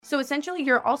So essentially,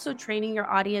 you're also training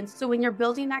your audience. So when you're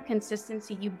building that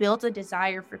consistency, you build a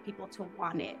desire for people to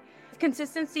want it.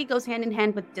 Consistency goes hand in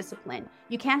hand with discipline.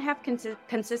 You can't have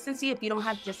consistency if you don't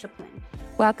have discipline.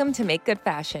 Welcome to Make Good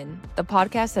Fashion, the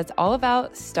podcast that's all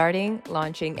about starting,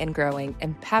 launching, and growing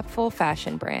impactful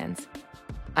fashion brands.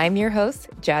 I'm your host,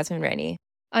 Jasmine Rennie.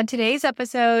 On today's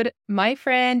episode, my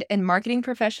friend and marketing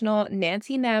professional,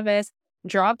 Nancy Navis,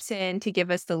 drops in to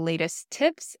give us the latest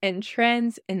tips and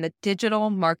trends in the digital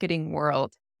marketing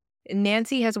world.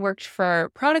 Nancy has worked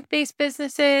for product-based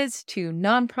businesses to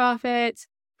nonprofits,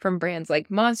 from brands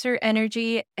like Monster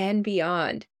Energy and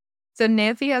beyond. So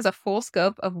Nancy has a full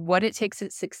scope of what it takes to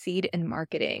succeed in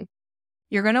marketing.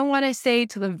 You're going to want to stay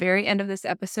to the very end of this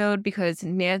episode because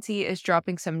Nancy is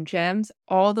dropping some gems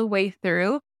all the way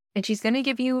through, and she's going to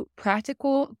give you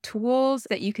practical tools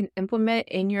that you can implement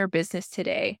in your business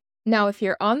today. Now, if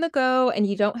you're on the go and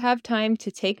you don't have time to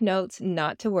take notes,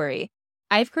 not to worry.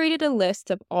 I've created a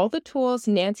list of all the tools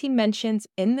Nancy mentions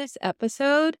in this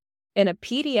episode in a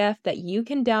PDF that you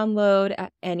can download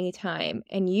at any time.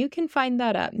 And you can find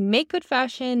that at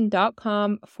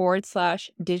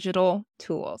makegoodfashion.com/digital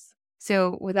tools.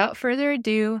 So without further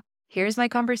ado, here's my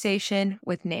conversation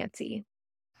with Nancy.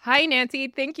 Hi, Nancy.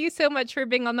 Thank you so much for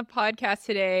being on the podcast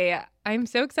today. I'm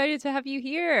so excited to have you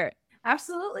here.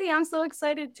 Absolutely. I'm so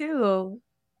excited too.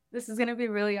 This is going to be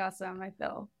really awesome, I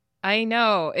feel. I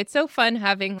know. It's so fun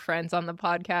having friends on the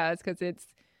podcast because it's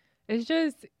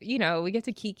just, we get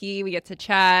to kiki, we get to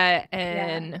chat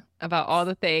and about all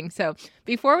the things. So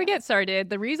before we get started,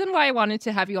 the reason why I wanted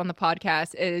to have you on the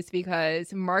podcast is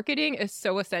because marketing is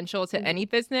so essential to any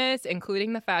business,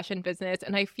 including the fashion business.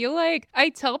 And I feel like I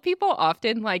tell people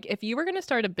often, like, if you were going to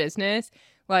start a business,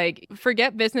 like,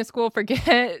 forget business school,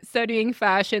 forget studying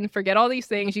fashion, forget all these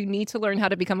things. You need to learn how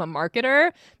to become a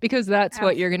marketer because that's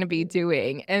what you're going to be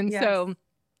doing. And so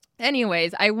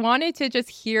anyways, I wanted to just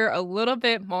hear a little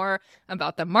bit more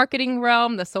about the marketing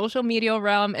realm, the social media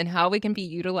realm, and how we can be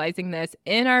utilizing this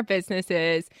in our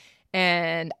businesses.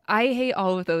 And I hate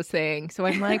all of those things. So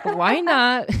I'm like, why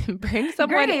not bring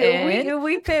someone in?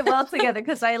 We fit well together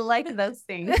because I like those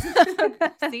things.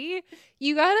 See,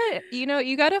 you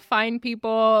gotta find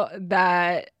people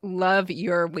that love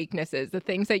your weaknesses, the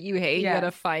things that you hate. You gotta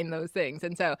find those things.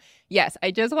 And so, yes,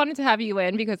 I just wanted to have you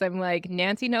in because I'm like,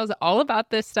 Nancy knows all about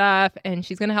this stuff and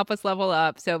she's gonna help us level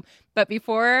up. So, but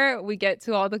before we get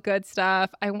to all the good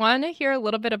stuff, I want to hear a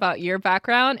little bit about your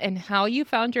background and how you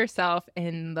found yourself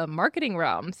in the marketing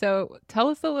realm. So tell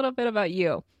us a little bit about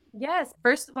you. Yes.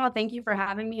 First of all, thank you for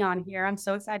having me on here. I'm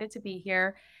so excited to be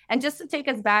here. And just to take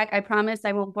us back, I promise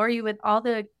I won't bore you with all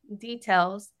the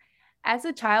details. As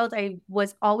a child, I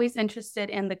was always interested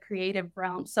in the creative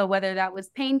realm. So whether that was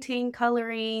painting,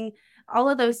 coloring, all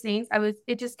of those things,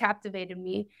 it just captivated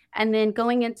me. And then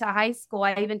going into high school,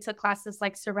 I even took classes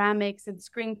like ceramics and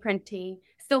screen printing,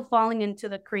 still falling into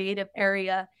the creative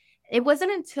area. It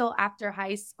wasn't until after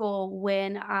high school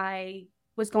when I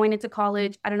was going into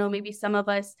college, I don't know, maybe some of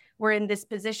us were in this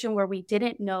position where we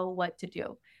didn't know what to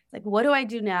do. Like, what do I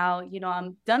do now?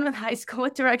 I'm done with high school.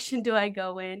 What direction do I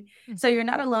go in? So you're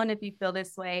not alone if you feel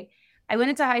this way. I went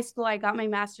into high school. I got my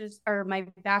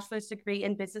bachelor's degree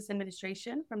in business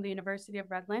administration from the University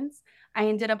of Redlands. I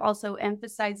ended up also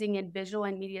emphasizing in visual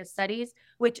and media studies,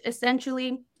 which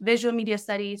essentially visual media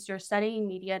studies, you're studying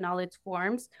media in all its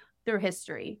forms through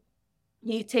history.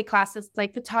 You take classes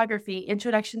like photography,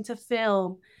 introduction to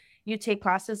film. You take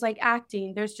classes like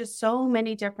acting. There's just so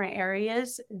many different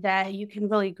areas that you can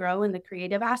really grow in the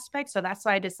creative aspect. So that's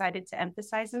why I decided to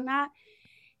emphasize in that.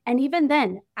 And even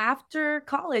then, after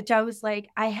college, I was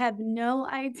like, I have no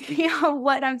idea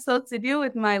what I'm supposed to do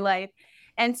with my life.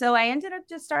 And so I ended up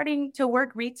just starting to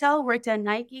work retail, worked at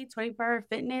Nike, 24-Hour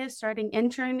Fitness, starting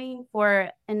interning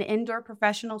for an indoor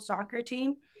professional soccer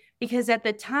team. Because at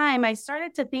the time, I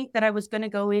started to think that I was going to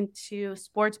go into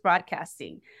sports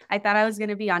broadcasting. I thought I was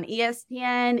going to be on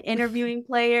ESPN, interviewing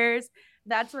players.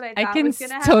 That's what I thought was going to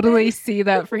happen. I can totally see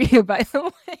that for you, by the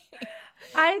way.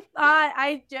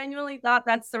 I genuinely thought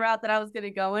that's the route that I was going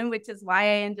to go in, which is why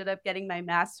I ended up getting my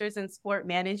master's in sport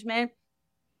management,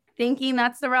 thinking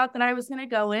that's the route that I was going to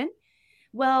go in.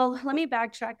 Well, let me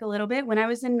backtrack a little bit. When I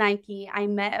was in Nike, I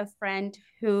met a friend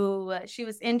who she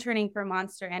was interning for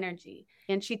Monster Energy,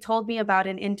 and she told me about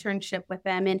an internship with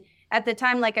them. And at the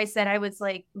time, like I said, I was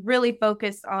like really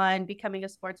focused on becoming a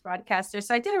sports broadcaster.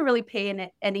 So I didn't really pay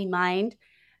any mind.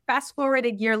 Fast forward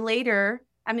a year later,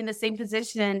 I'm in the same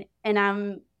position and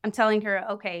I'm telling her,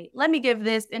 okay, let me give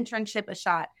this internship a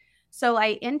shot. So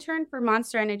I interned for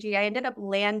Monster Energy. I ended up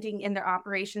landing in their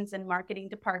operations and marketing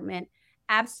department.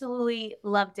 absolutely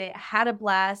loved it. Had a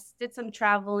blast, did some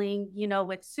traveling,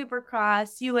 with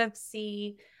Supercross,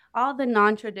 UFC, all the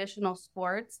non-traditional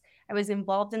sports. I was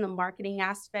involved in the marketing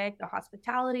aspect, the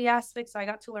hospitality aspect. So I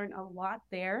got to learn a lot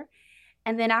there.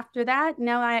 And then after that,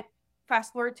 now I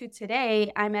fast forward to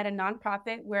today, I'm at a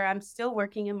nonprofit where I'm still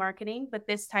working in marketing, but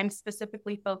this time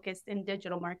specifically focused in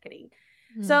digital marketing.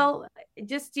 Mm. So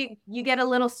just you get a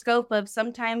little scope of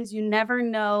sometimes you never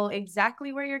know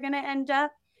exactly where you're going to end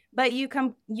up, but you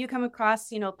come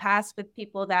across, paths with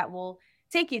people that will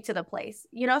take you to the place,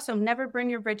 so never burn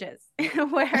your bridges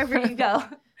wherever you go.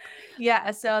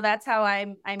 Yeah, so that's how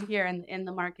I'm here in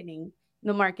the marketing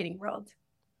world.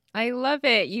 I love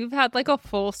it. You've had like a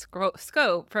full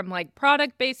scope from like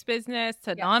product-based business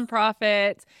to Yes.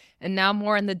 nonprofits and now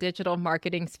more in the digital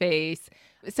marketing space.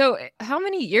 So, how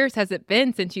many years has it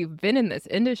been since you've been in this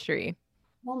industry?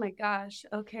 Oh my gosh.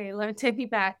 Okay, let me take me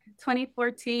back.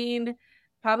 2014,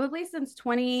 probably since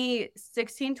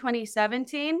 2016,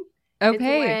 2017 is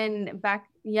Okay. when back,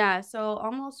 yeah. So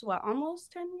almost what?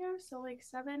 Almost 10 years. So like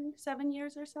seven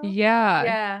years or so. Yeah.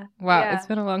 Yeah. Wow, it's Yeah.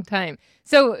 been a long time.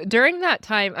 So, during that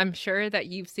time, I'm sure that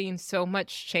you've seen so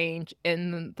much change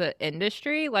in the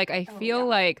industry. Like, I Oh feel yeah.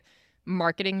 like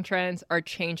marketing trends are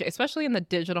changing, especially in the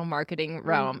digital marketing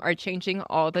realm, Mm, are changing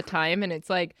all the time. And it's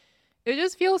like, it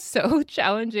just feels so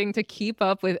challenging to keep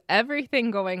up with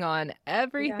everything going on,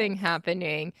 everything yes.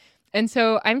 happening. And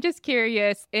so I'm just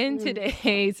curious in Mm,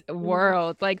 today's mm.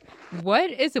 world, like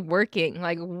what is working?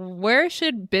 Like where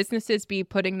should businesses be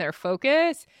putting their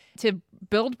focus to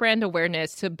build brand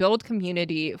awareness, to build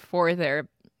community for their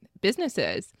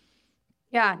businesses?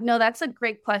 Yeah, no, that's a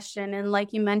great question. And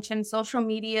like you mentioned, social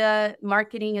media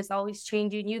marketing is always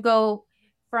changing. You go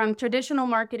from traditional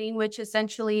marketing, which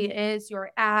essentially is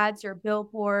your ads, your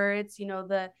billboards,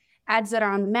 the ads that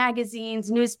are on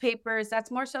magazines, newspapers.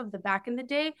 That's more so of the back in the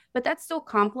day, but that still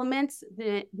complements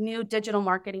the new digital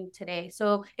marketing today.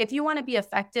 So if you want to be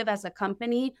effective as a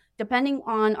company, depending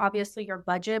on obviously your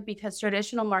budget, because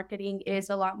traditional marketing is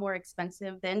a lot more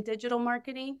expensive than digital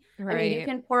marketing. I mean, you Right.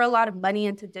 can pour a lot of money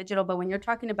into digital, but when you're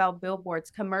talking about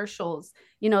billboards, commercials,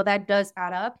 that does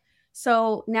add up.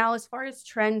 So now, as far as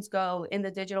trends go in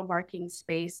the digital marketing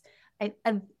space,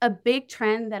 a big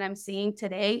trend that I'm seeing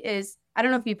today is, I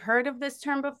don't know if you've heard of this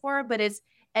term before, but it's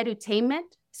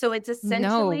edutainment. So it's No,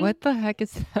 essentially what the heck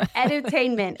is that?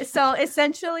 edutainment. So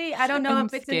essentially, I don't know I'm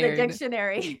if it's in the scared.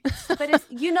 dictionary, but it's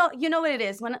you know what it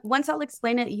is. Once I'll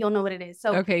explain it, you'll know what it is.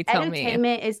 So Okay, tell me.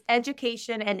 edutainment is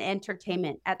education and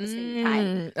entertainment at the same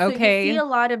time. So you see Okay. a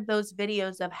lot of those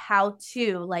videos of how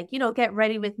to, like, get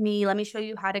ready with me. Let me show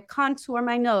you how to contour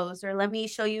my nose, or let me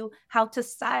show you how to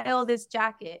style this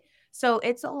jacket. So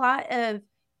it's a lot of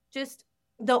just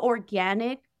the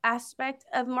organic aspect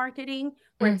of marketing,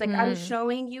 where it's like I'm Mm-hmm.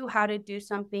 showing you how to do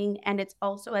something and it's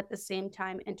also at the same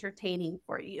time entertaining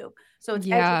for you. So it's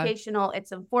Yeah. educational,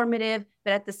 it's informative,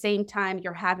 but at the same time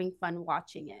you're having fun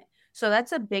watching it. So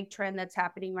that's a big trend that's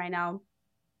happening right now.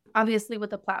 Obviously with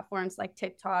the platforms like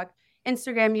TikTok,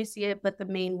 Instagram, you see it, but the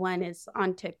main one is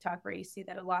on TikTok where you see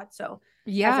that a lot. So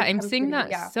Yeah, as a I'm seeing company,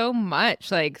 that yeah. so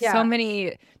much. Like so Yeah.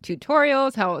 many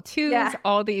tutorials, how-tos, Yeah.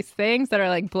 all these things that are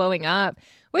like blowing up,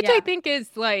 which I Yeah. think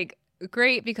is like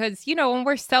great because, when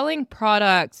we're selling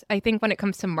products, I think when it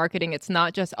comes to marketing, it's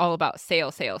not just all about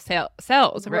sales,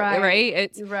 Right. right?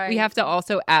 It's we Right. have to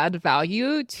also add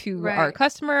value to our Right.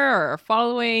 customer or our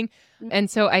following. And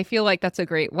so I feel like that's a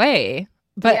great way.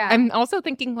 But Yeah. I'm also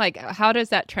thinking like how does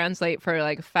that translate for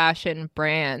like fashion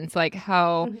brands? Like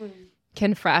how Mhm.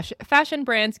 can fashion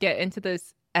brands get into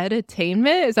this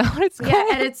edutainment? Is that what it's Yeah,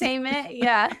 called? entertainment.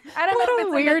 Yeah. I don't know What if a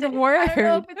it's in weird I don't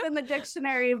know if word. it's in the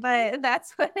dictionary, but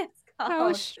that's what it's How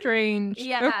called. strange.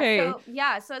 Yeah.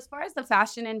 Okay. So as far as the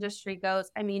fashion industry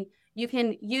goes, I mean, you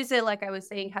can use it, like I was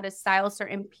saying, how to style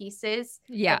certain pieces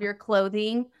Yeah. of your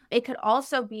clothing. It could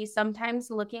also be sometimes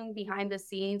looking behind the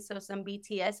scenes, so some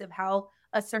BTS of how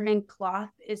a certain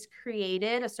cloth is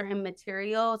created, a certain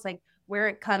material. It's like where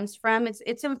it comes from.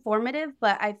 It's informative,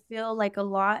 but I feel like a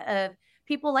lot of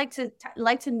people like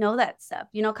to know that stuff,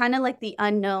 kind of like the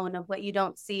unknown of what you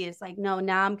don't see is like, no,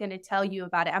 now I'm going to tell you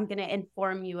about it, I'm going to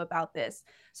inform you about this.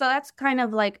 So that's kind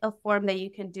of like a form that you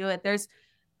can do it. There's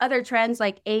other trends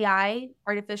like AI,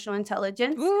 artificial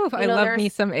intelligence. Ooh, I love me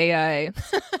There's, some AI.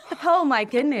 oh my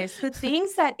goodness, the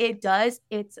things that it does,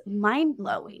 it's mind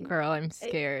blowing. Girl, I'm It,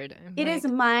 scared. I'm it is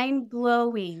like, mind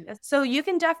blowing. So you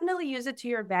can definitely use it to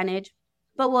your advantage.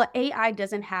 But what AI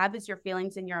doesn't have is your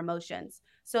feelings and your emotions.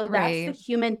 So that's the right.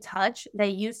 human touch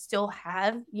that you still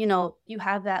have. You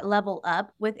have that level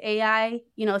up with AI,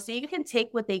 so you can take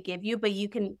what they give you, but you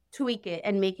can tweak it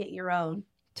and make it your own.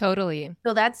 Totally.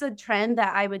 So that's a trend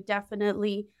that I would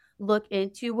definitely look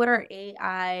into. What are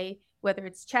AI, whether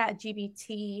it's Chat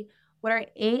GBT, what are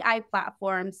AI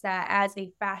platforms that as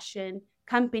a fashion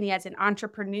company, as an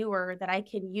entrepreneur, that I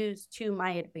can use to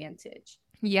my advantage?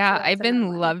 So Yeah, that's I've another been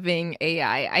one. loving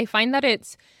AI. I find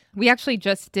that we actually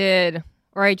just did,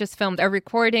 or I just filmed a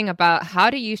recording about how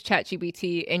to use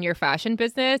ChatGPT in your fashion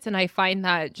business. And I find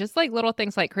that just like little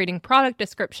things like creating product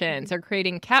descriptions Mhm. or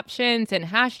creating captions and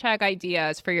hashtag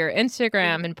ideas for your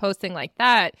Instagram Mhm. and posting like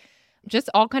that,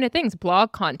 just all kind of things,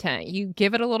 blog content. You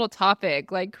give it a little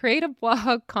topic, like create a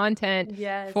blog content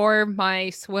Yes. for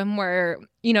my swimwear,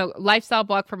 lifestyle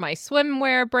blog for my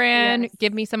swimwear brand. Yes.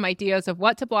 Give me some ideas of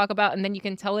what to blog about, and then you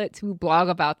can tell it to blog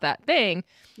about that thing,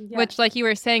 which, Yes. like you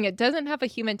were saying, it doesn't have a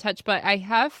human touch, but I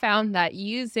have found that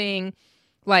using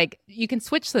like you can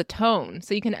switch the tone.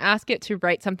 So you can ask it to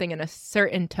write something in a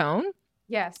certain tone,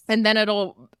 Yes. and then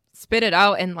it'll spit it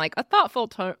out in like a thoughtful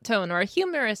tone or a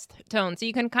humorous tone. So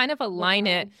you can kind of align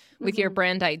it Wow. with your Mhm.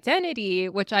 brand identity,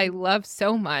 which I Mhm. love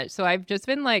so much. So I've just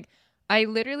been like, I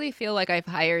literally feel like I've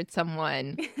hired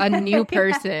someone, a new Yeah.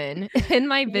 person in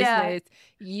my Yeah. business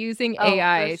using Oh, for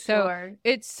AI. So sure.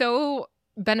 it's so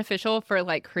beneficial for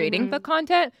like creating the Mhm.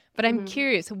 content. But I'm Mhm.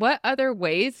 curious, what other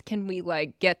ways can we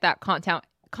like get that content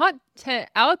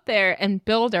out there and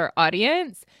build our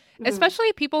audience, Mhm.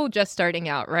 especially people just starting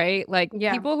out, right? Like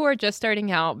Yeah. people who are just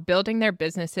starting out, building their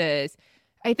businesses.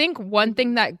 I think one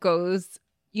thing Mhm.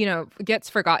 that gets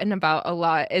forgotten about a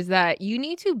lot is that you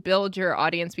need to build your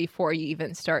audience before you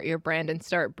even start your brand and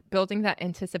start building that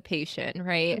anticipation,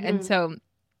 right? And Mhm. so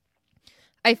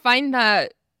I find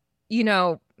that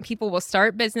people will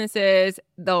start businesses,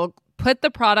 they'll put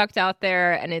the product out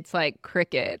there and it's like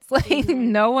crickets. Like Mhm.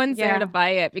 no one's there to Yeah. buy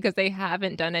it because they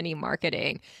haven't done any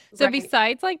marketing. So Right.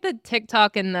 besides like the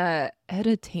TikTok and the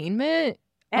edutainment,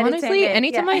 honestly, Entertainment.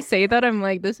 anytime Yeah. I say that, I'm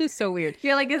like, this is so weird.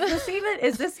 You're like, is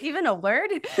this even a word?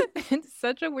 It's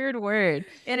such a weird word.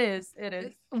 It is. It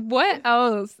is. What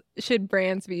else should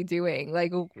brands be doing?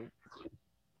 Like,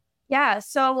 Yeah.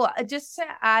 So just to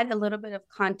add a little bit of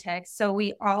context, so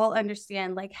we all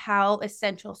understand like how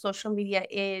essential social media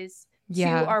is to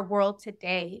yeah, our world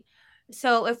today.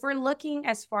 So if we're looking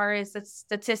as far as the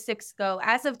statistics go,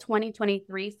 as of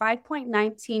 2023,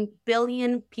 5.19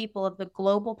 billion people of the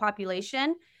global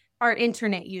population are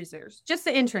internet users, just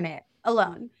the internet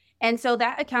alone. And so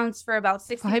that accounts for about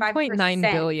 5.9 65%.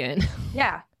 billion.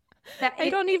 Yeah. That I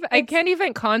it's can't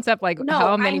even concept like no,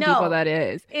 how I many people know. that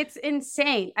is. It's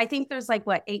insane. I think there's like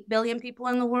what, 8 billion people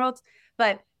in the world,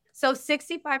 but so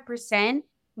 65%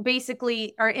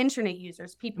 basically are internet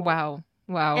users, people. Wow.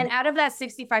 Wow. And out of that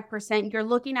 65%, you're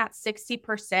looking at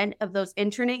 60% of those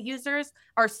internet users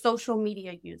are social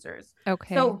media users.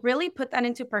 Okay. So, really put that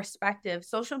into perspective.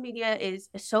 Social media is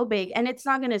so big and it's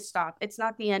not going to stop. It's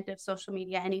not the end of social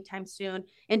media anytime soon.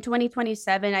 In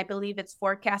 2027, I believe it's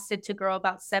forecasted to grow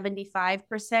about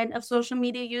 75% of social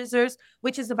media users,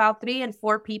 which is about 3 and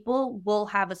 4 people will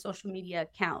have a social media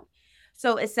account.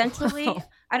 So, essentially, Wow.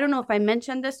 I don't know if I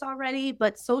mentioned this already,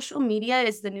 but social media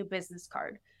is the new business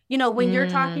card. When you're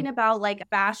Mm. talking about like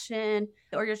fashion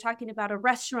or you're talking about a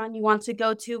restaurant you want to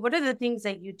go to, what are the things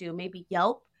that you do? Maybe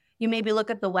Yelp. You maybe look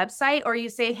at the website or you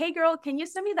say, "Hey girl, can you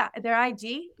send me their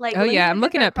IG? Like Oh let me yeah, I'm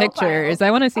look at looking their at pictures. profile."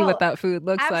 I want to see what Oh, that food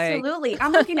looks like. absolutely.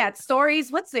 I'm looking at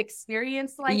stories. What's the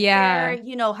experience like there?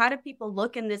 Yeah, How do people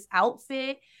look in this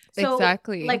outfit? So,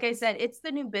 exactly. like I said, it's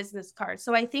the new business card.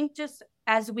 So I think just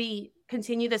as we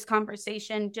continue this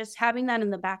conversation, just having that in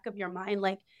the back of your mind,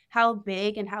 like how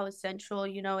big and how essential,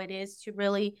 it is to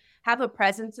really have a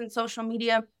presence in social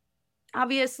media.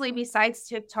 Obviously, besides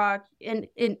TikTok, and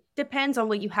it depends on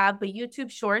what you have, but YouTube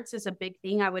Shorts is a big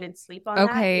thing. I wouldn't sleep on that.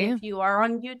 Okay. If you are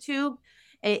on YouTube,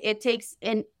 it takes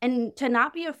and to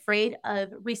not be afraid of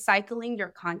recycling your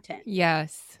content.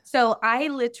 Yes.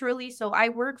 I'm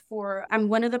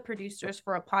one of the producers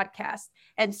for a podcast.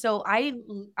 And so I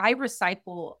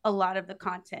recycle a lot of the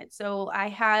content. So I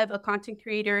have a content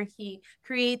creator, he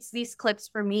creates these clips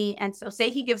for me. And so say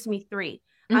he gives me 3.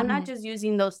 I'm not Mm-hmm. just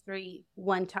using those 3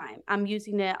 one time. I'm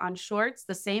using it on shorts,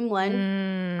 the same one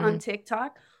on Mm.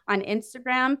 TikTok, on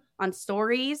Instagram, on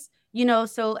stories,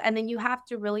 so and then you have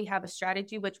to really have a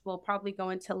strategy, which we'll probably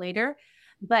go into later.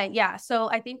 But yeah, so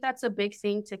I think that's a big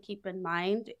thing to keep in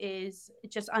mind is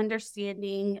just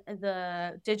understanding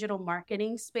the digital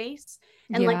marketing space.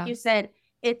 And like Yeah. you said,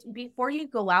 it's before you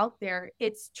go out there,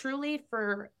 it's truly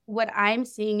for what I'm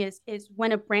seeing is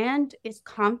when a brand is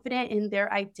confident in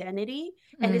their identity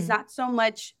and is Mm. not so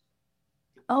much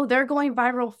oh, they're going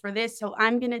viral for this, so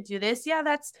I'm going to do this. Yeah,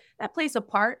 that plays a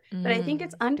part. But I think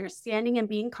it's understanding and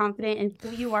being confident in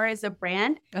who you are as a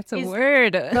brand That's a is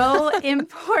word. so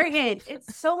important.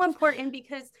 It's so important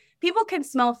because people can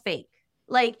smell fake,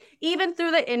 like even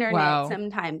through the internet Wow.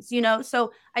 sometimes, you know?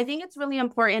 So I think it's really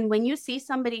important when you see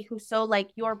somebody who's so like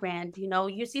your brand, you know,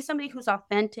 you see somebody who's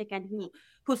authentic and who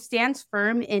stands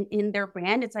firm in their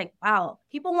brand. It's like, wow,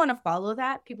 people want to follow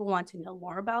that. People want to know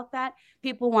more about that.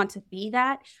 People want to be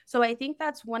that. So I think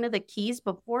that's one of the keys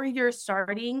before you're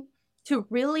starting to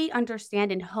really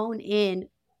understand and hone in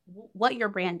what your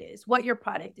brand is, what your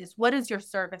product is, what does your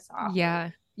service offer. Yeah.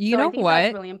 You So I know think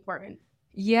that's what? really important.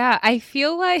 Yeah, I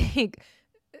feel like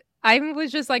I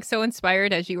was just like so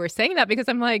inspired as you were saying that because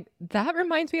I'm like, that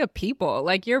reminds me of people.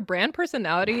 Like your brand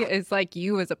personality is like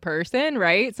you as a person,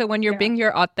 right? So when you're Yeah, being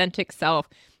your authentic self,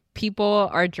 people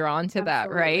are drawn to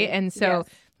that, right? absolutely. And so Yes.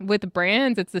 with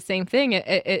brands, it's the same thing.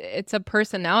 It's a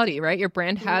personality, right? Your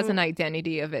brand has an Mhm.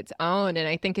 identity of its own, and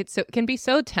I think it can be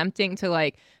so tempting to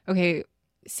like, okay,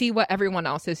 see what everyone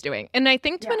else is doing. And I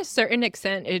think to Yeah. a certain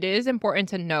extent, it is important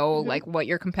to know Mhm. like what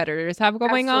your competitors have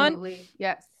going on, Absolutely.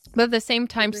 Yes. but at the same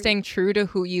time, Agree. staying true to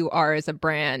who you are as a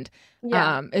brand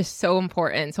Yeah. is so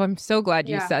important. So I'm so glad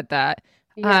you Yeah. said that.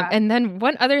 Yeah. And then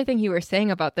one other thing you were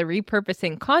saying about the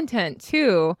repurposing content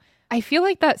too, I feel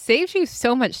like that saves you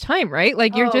so much time, right?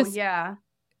 Like you're Oh, just, yeah.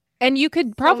 and you could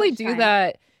So probably much do time.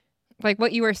 that like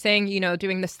what you were saying,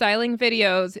 doing the styling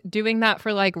videos, doing that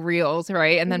for like reels,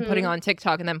 right? And then putting Hmm. on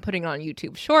TikTok and then putting on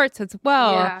YouTube shorts as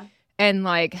well. Yeah. And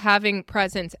like having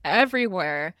presence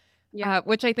everywhere, Yeah.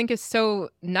 which I think is so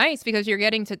nice because you're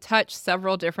getting to touch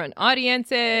several different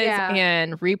audiences Yeah.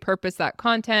 and repurpose that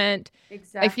content.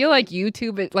 I feel like Exactly.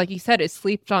 YouTube, like you said, is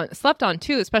slept on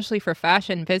too, especially for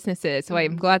fashion businesses. So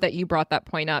I'm Mhm. glad that you brought that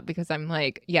point up because I'm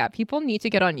like, yeah, people need to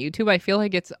get on YouTube. I feel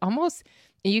like it's almost,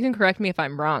 you can correct me if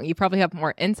I'm wrong. You probably have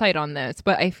more insight on this,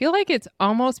 but I feel like it's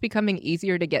almost becoming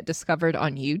easier to get discovered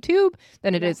on YouTube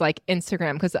than it Yeah. is like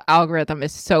Instagram because the algorithm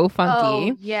is so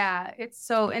funky. Oh yeah, it's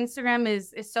so Instagram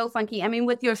is so funky. I mean,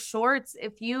 with your shorts,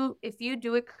 if you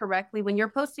do it correctly, when you're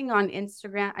posting on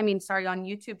Instagram, I mean, sorry, on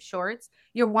YouTube Shorts,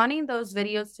 you're wanting those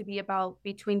videos to be about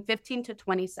between 15 to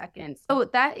 20 seconds. So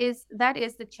that is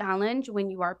the challenge when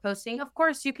you are posting. Of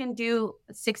course, you can do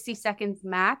 60 seconds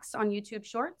max on YouTube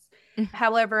Shorts.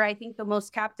 However, I think the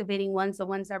most captivating ones, the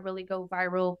ones that really go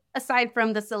viral, aside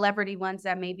from the celebrity ones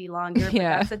that may be longer, but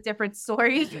Yeah. that's a different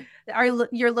story,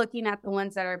 you're looking at the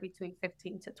ones that are between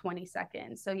 15 to 20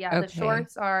 seconds. So yeah, the Okay.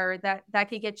 shorts are that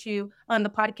could get you on the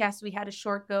podcast. We had a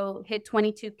short go hit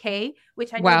 22K,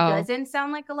 which I know Wow. doesn't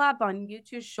sound like a lot, but on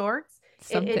YouTube Shorts, it it,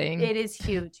 Something. it is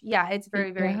huge. Yeah, it's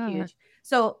very, very Yeah. huge.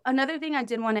 So another thing I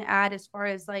did want to add as far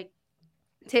as like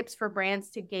tips for brands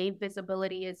to gain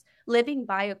visibility is living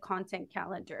by a content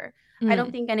calendar. I don't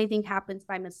Mm. think anything happens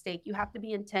by mistake. You have to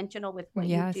be intentional with what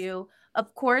you Yes. do.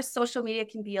 Of course, social media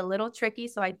can be a little tricky.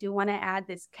 So I do want to add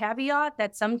this caveat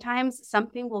that sometimes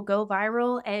something will go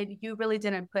viral and you really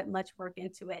didn't put much work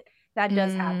into it. That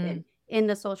does Mm. happen in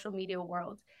the social media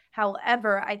world.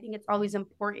 However, I think it's always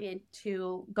important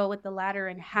to go with the latter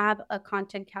and have a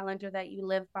content calendar that you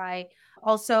live by.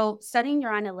 Also, studying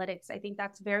your analytics, I think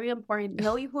that's very important.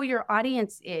 Know who your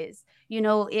audience is. You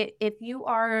know, if you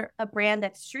are a brand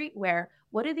that's streetwear,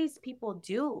 what do these people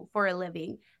do for a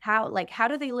living? How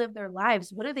do they live their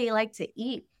lives? What do they like to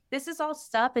eat? This is all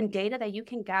stuff and data that you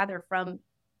can gather from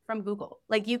Google.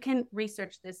 Like you can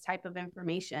research this type of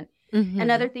information. Hmm.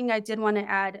 Another thing I did want to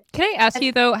add, Can I ask as,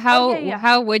 you though, oh yeah, how yeah.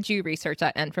 how would you research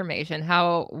that information?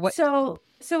 How what? So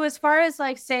as far as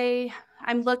like say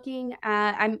I'm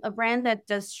a brand that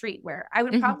does streetwear. I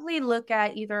would Hmm. probably look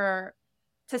at either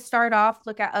to start off,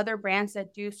 look at other brands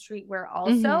that do streetwear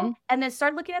also, Hmm. and then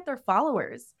start looking at their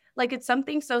followers. Like it's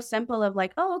something so simple of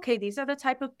like, oh, okay, these are the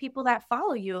type of people that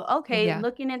follow you. Okay, Yeah.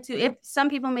 looking into if some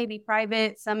people may be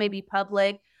private, some may be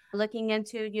public. Looking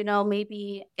into,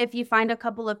 maybe if you find a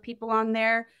couple of people on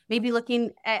there, maybe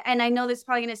and I know this is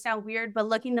probably going to sound weird, but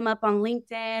looking them up on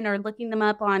LinkedIn or looking them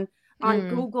up on Mm.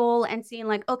 Google and seeing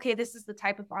like, okay, this is the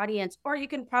type of audience. Or you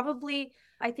can probably,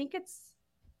 I think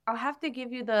I'll have to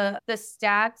give you the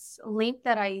stats link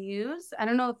that I use. I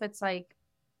don't know if it's like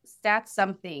stats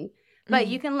something, but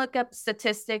you Hmm. can look up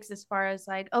statistics as far as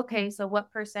like, okay, so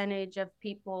what percentage of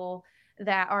people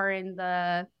that are in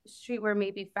the streetwear,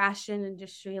 maybe fashion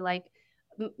industry, like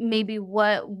maybe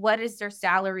what is their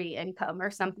salary income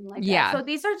or something like that. Yeah. So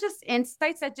these are just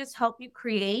insights that just help you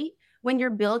create when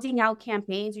you're building out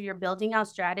campaigns or you're building out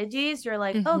strategies. You're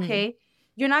like, Hmm. okay,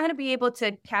 you're not going to be able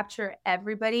to capture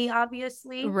everybody,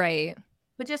 obviously, Right.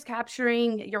 but just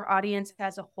capturing your audience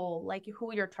as a whole, like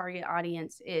who your target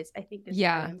audience is, I think is very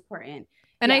Yeah. important.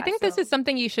 And I Yeah. think this is So,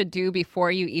 something you should do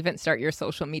before you even start your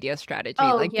social media strategy.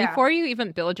 oh, Like yeah. before you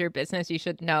even build your business, you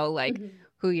should know like Hmm.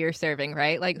 who you're serving,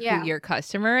 right? Like who Yeah. your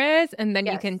customer is. And then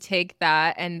you can Yes. take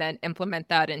that and then implement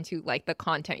that into like the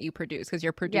content you produce because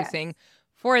you're Yes. producing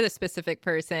for the specific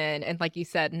person. And like you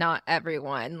said, not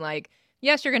everyone. Like,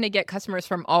 yes, you're going to get customers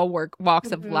from all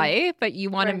walks of Hmm. life, but you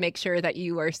want to Right. make sure that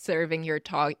you are serving your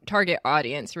target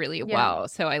audience really Yeah. well.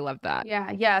 So I love that.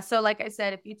 Yeah, yeah. So, like I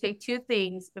said, if you take two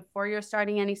things before you're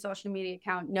starting any social media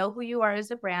account, know who you are as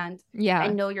a brand Yeah.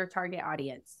 and know your target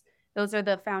audience. Those are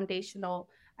the foundational,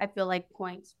 I feel like,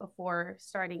 points before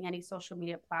starting any social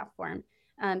media platform.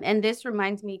 And this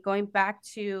reminds me, going back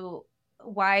to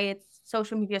why it's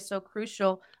social media is so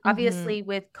crucial. Hmm. Obviously,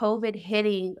 with COVID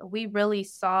hitting, we really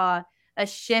saw a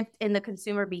shift in the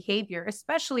consumer behavior,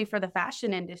 especially for the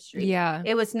fashion industry. Yeah.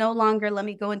 It was no longer let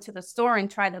me go into the store and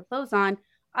try the clothes on.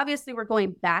 Obviously, we're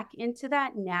going back into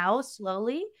that now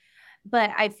slowly,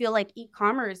 but I feel like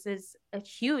e-commerce is a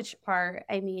huge part.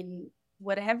 I mean,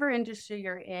 whatever industry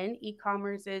you're in,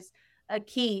 e-commerce is a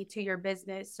key to your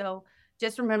business. So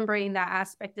just remembering that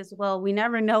aspect as well. We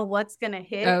never know what's going to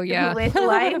hit Oh, yeah. with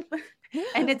life.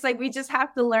 And it's like we just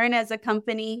have to learn as a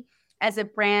company, as a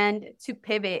brand, to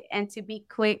pivot and to be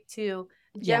quick to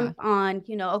Yeah. jump on,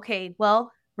 okay,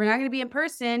 well, we're not going to be in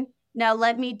person. Now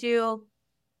let me do.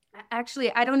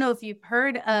 Actually, I don't know if you've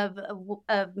heard of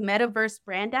metaverse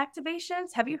brand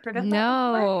activations. Have you heard of that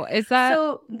before? No. Is that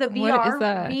So the what is VR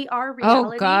that? VR Oh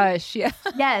reality. gosh. Yeah.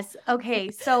 Yes. Okay.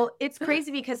 So it's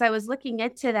crazy because I was looking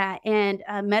into that, and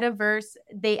Metaverse,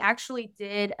 they actually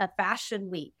did a fashion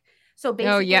week. So Oh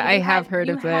basically, yeah, I have heard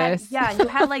of this. you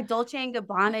had like Dolce and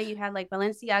Gabbana, you had like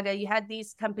Balenciaga, you had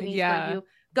these companies where Yeah. you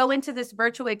go into this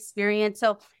virtual experience.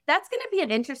 So that's going to be an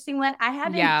interesting one. I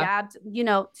haven't Yeah. dabbed,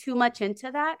 too much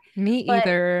into that, Me but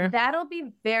either. that'll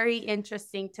be very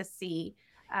interesting to see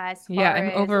as Yeah, far I'm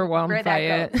as overwhelmed where by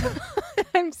that it. goes.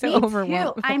 I'm so Me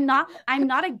overwhelmed. too. I'm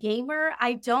not a gamer.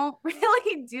 I don't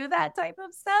really do that type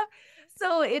of stuff.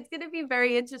 So it's gonna be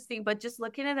very interesting. But just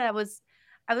looking at it, I was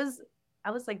I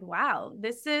was like, wow,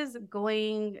 this is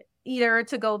going either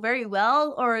to go very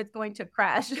well or it's going to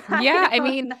crash. Yeah, I I don't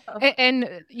mean,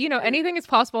 know. anything is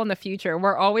possible in the future.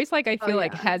 We're always like, I Oh feel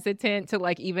like yeah. hesitant to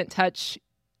like even touch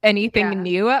anything Yeah.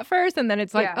 new at first. And then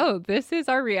it's like, Yeah. oh, this is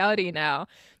our reality now.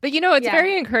 But it's Yeah.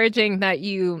 very encouraging that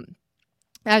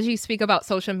as you speak about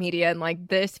social media and like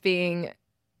this being,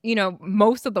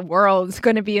 most of the world is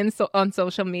going to be on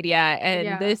social media. And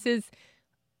Yeah. this is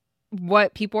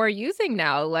what people are using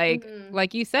now. Hmm.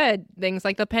 Like you said, things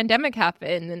like the pandemic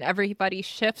happened and everybody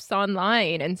shifts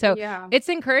online. And so Yeah. it's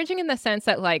encouraging in the sense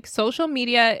that like social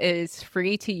media is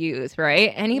free to use,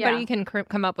 right? Yeah. Anybody can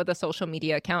come up with a social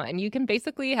media account and you can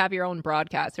basically have your own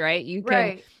broadcast, right? You can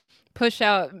Right. push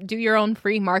out, do your own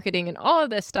free marketing and all of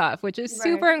this stuff, which is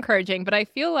super Right. encouraging. But I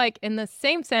feel like in the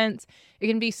same sense, it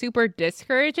can be super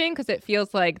discouraging because it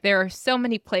feels like there are so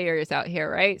many players out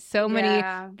here, right? So many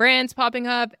Yeah. brands popping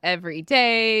up every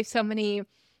day, so many,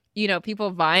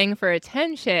 people vying for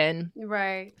attention.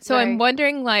 Right. So I'm Right.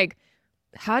 wondering, like,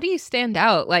 how do you stand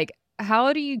out? Like,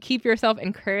 how do you keep yourself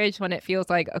encouraged when it feels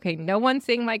like, okay, no one's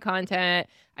seeing my content?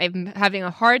 I'm having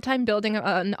a hard time building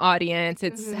an audience.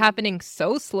 It's Hmm. happening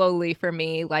so slowly for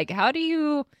me. Like, Keep how do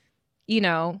you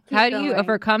going.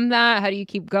 overcome that? How do you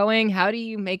keep going? How do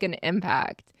you make an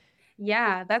impact?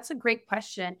 Yeah, that's a great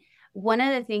question. One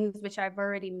of the things which I've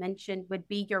already mentioned would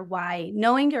be your why.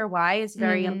 Knowing your why is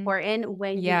very Mm, important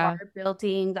when you yeah. are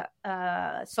building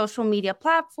a social media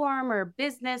platform or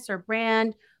business or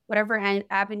brand, whatever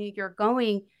avenue you're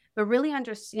going, but really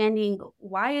understanding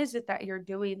why is it that you're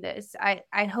doing this.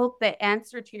 I hope the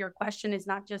answer to your question is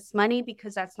not just money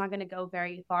because that's not going to go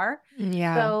very far.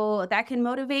 Yeah. So that can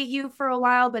motivate you for a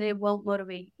while, but it won't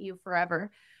motivate you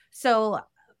forever. So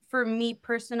for me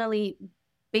personally,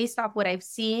 based off what I've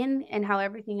seen and how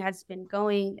everything has been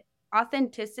going,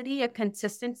 authenticity and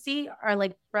consistency are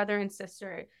like brother and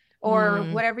sister, or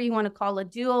Mm, whatever you want to call a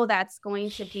duo that's going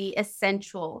to be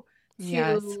essential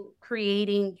yes. to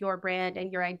creating your brand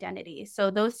and your identity.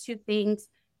 So those two things,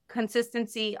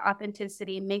 consistency,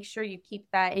 authenticity, make sure you keep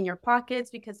that in your pockets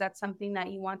because that's something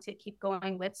that you want to keep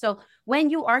going with. So when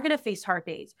you are going to face hard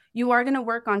days, you are going to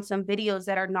work on some videos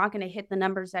that are not going to hit the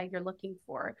numbers that you're looking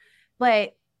for.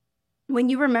 But when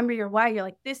you remember your why, you're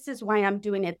like, this is why I'm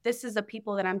doing it. This is the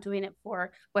people that I'm doing it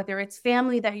for, whether it's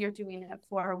family that you're doing it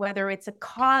for, whether it's a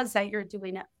cause that you're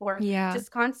doing it for, Yeah.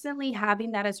 just constantly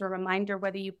having that as a reminder,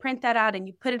 whether you print that out and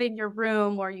you put it in your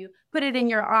room or you put it in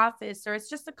your office, or it's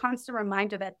just a constant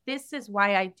reminder that this is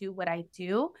why I do what I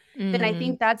do, then I Mm,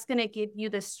 think that's going to give you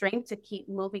the strength to keep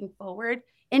moving forward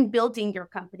in building your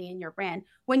company and your brand.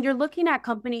 When you're looking at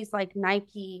companies like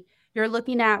Nike, you're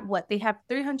looking at what they have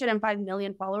 305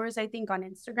 million followers, I think, on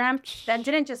Instagram. That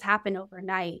didn't just happen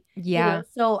overnight. Yeah.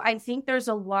 So I think there's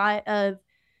a lot of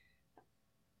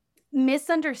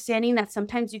misunderstanding that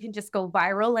sometimes you can just go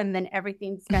viral and then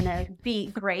everything's gonna be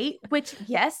great, which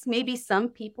yes, maybe some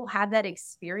people have that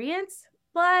experience,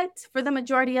 but for the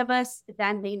majority of us,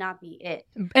 that may not be it.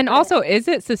 And also, is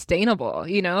it sustainable?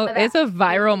 Is a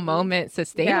viral moment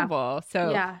sustainable?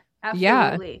 Yeah,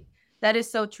 absolutely. That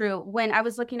is so true. When I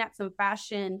was looking at some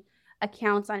fashion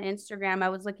accounts on Instagram, I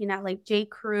was looking at like J.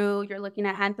 Crew, you're looking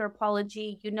at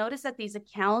Anthropologie. You notice that these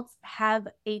accounts have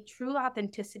a true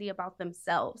authenticity about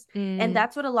themselves. And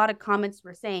that's what a lot of comments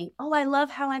were saying. Oh, I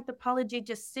love how Anthropologie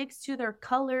just sticks to their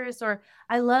colors, or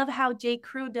I love how J.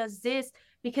 Crew does this,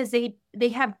 because they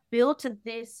have built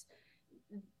this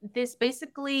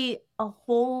basically a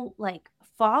whole like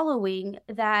following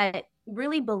that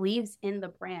really believes in the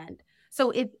brand.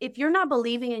 So if you're not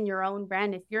believing in your own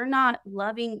brand, if you're not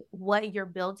loving what you're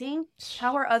building,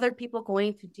 how are other people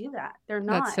going to do that? They're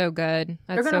not. That's so good.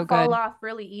 They're going to fall off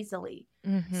really easily.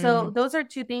 So those are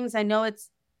two things. I know it's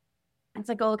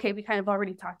like, oh, okay, we kind of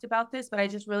already talked about this, but I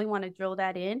just really want to drill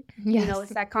that in. Yes.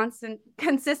 It's that constant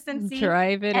consistency.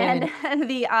 Drive it in. And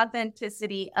the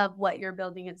authenticity of what you're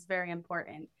building is very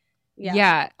important.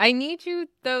 Yeah. I need you,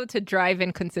 though, to drive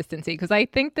in consistency, because I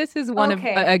think this is one of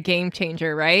a game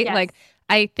changer, right? Yes. Like,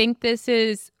 I think this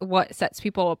is what sets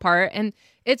people apart. And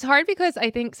it's hard because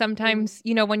I think sometimes,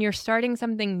 when you're starting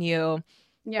something new,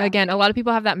 again, a lot of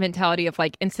people have that mentality of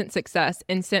like instant success,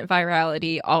 instant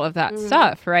virality, all of that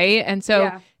stuff, right? And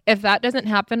so if that doesn't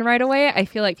happen right away, I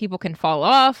feel like people can fall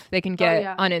off. They can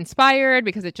get uninspired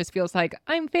because it just feels like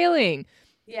I'm failing.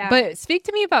 Yeah. But speak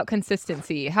to me about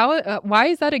consistency. Why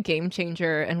is that a game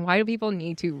changer, and why do people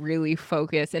need to really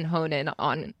focus and hone in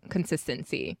on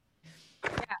consistency?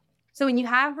 Yeah. So when you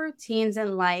have routines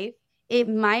in life, it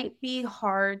might be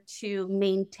hard to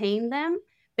maintain them,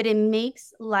 but it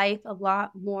makes life a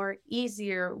lot more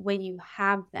easier when you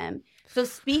have them. So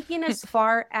speaking as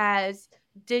far as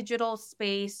digital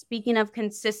space, speaking of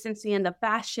consistency in the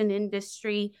fashion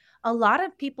industry, a lot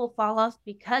of people fall off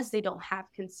because they don't have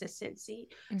consistency.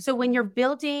 So when you're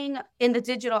building in the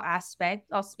digital aspect,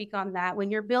 I'll speak on that.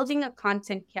 When you're building a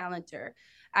content calendar,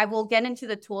 I will get into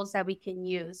the tools that we can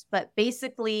use, but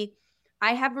basically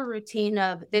I have a routine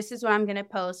of this is what I'm going to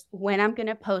post, when I'm going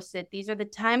to post it. These are the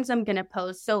times I'm going to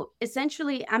post. So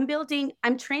essentially I'm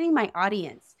training my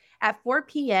audience. At 4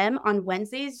 p.m. on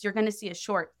Wednesdays, you're going to see a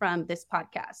short from this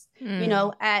podcast.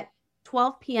 At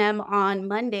 12 p.m. on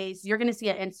Mondays, you're going to see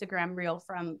an Instagram reel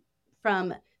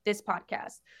from this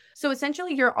podcast. So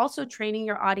essentially, you're also training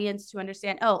your audience to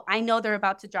understand, oh, I know they're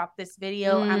about to drop this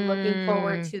video. I'm looking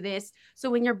forward to this.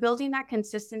 So when you're building that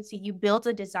consistency, you build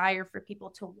a desire for people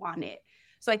to want it.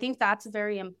 So I think that's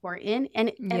very important.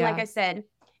 And like I said,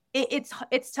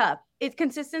 it's tough.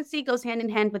 Consistency goes hand in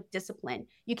hand with discipline.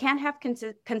 You can't have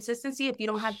consistency if you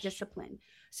don't have discipline.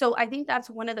 So I think that's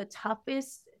one of the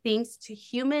toughest things to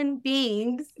human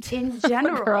beings in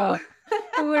general. Girl,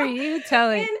 who are you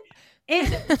telling?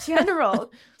 in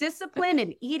general, discipline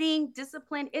and eating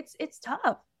discipline, it's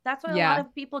tough. That's why a lot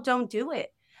of people don't do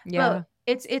it. Yeah.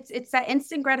 But it's that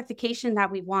instant gratification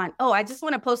that we want. Oh, I just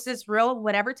want to post this reel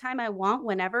whatever time I want,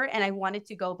 whenever, and I want it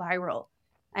to go viral.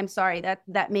 I'm sorry,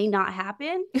 that may not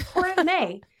happen, or it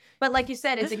may. But like you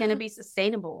said, is it going to be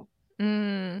sustainable?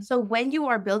 So when you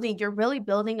are building, you're really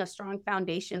building a strong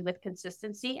foundation with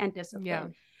consistency and discipline. Yeah.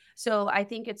 So I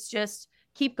think it's just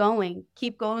keep going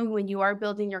when you are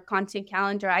building your content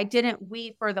calendar.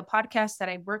 For the podcast that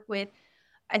I work with,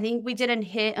 I think we didn't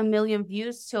hit 1 million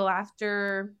views till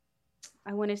after,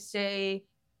 I want to say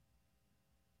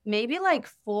maybe like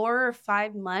 4 or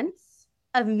 5 months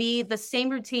of me, the same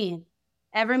routine.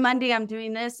 Every Monday I'm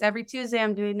doing this. Every Tuesday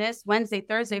I'm doing this. Wednesday,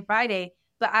 Thursday, Friday.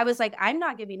 But I was like, I'm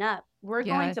not giving up. We're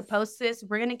going to post this.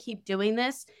 We're going to keep doing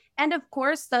this. And of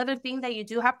course, the other thing that you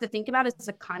do have to think about is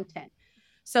the content.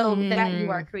 So that you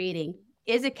are creating.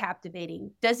 Is it captivating?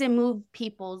 Does it move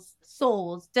people's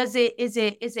souls? Is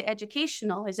it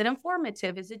educational? Is it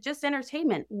informative? Is it just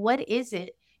entertainment? What is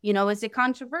it? Is it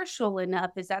controversial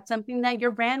enough? Is that something that your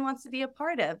brand wants to be a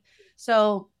part of?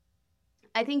 So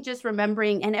I think just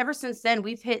remembering, and ever since then,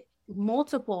 we've hit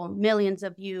multiple millions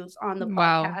of views on the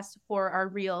podcast for our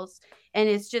reels. And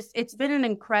it's been an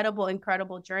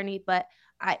incredible journey, but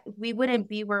we wouldn't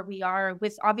be where we are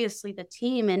with obviously the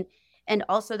team and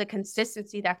also the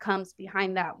consistency that comes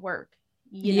behind that work.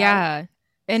 Yeah.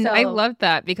 And I love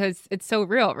that because it's so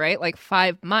real, right? Like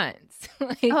 5 months.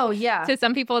 To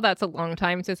some people, that's a long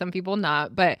time. To some people,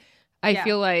 not. But I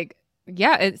feel like,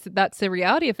 that's the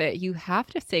reality of it. You have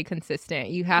to stay consistent.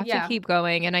 You have to keep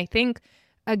going. And I think,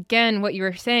 again, what you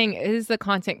were saying is the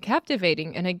content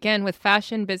captivating. And again, with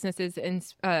fashion businesses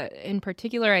in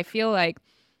particular, I feel like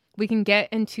we can get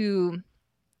into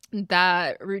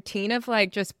that routine of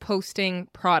like just posting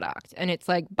product, and it's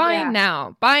like buying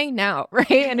now,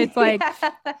 right? And it's like,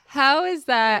 how is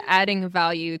that adding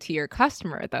value to your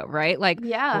customer though, right? Like,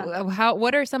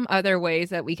 what are some other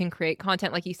ways that we can create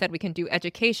content? Like you said, we can do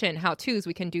education, how-tos,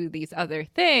 we can do these other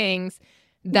things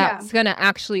that's going to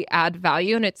actually add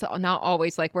value, and it's not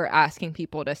always like we're asking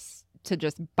people to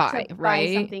just buy, right?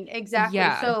 Buy something. Exactly.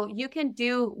 So you can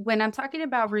do, when I'm talking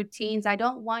about routines, I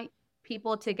don't want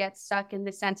people to get stuck in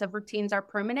the sense of routines are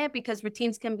permanent, because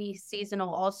routines can be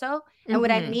seasonal also. And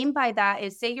what I mean by that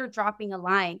is, say you're dropping a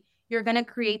line, you're going to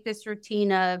create this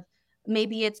routine of,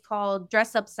 maybe it's called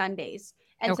dress up Sundays.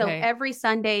 And so every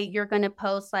Sunday you're going to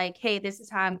post like, hey, this is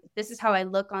how I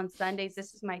look on Sundays.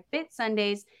 This is my fit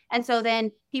Sundays. And so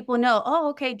then people know,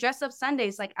 oh, okay, dress up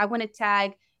Sundays. Like, I want to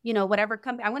tag, whatever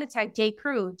company, I want to tag J.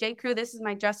 Crew, this is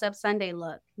my dress up Sunday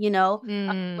look,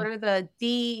 what are the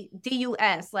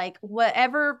DUS, like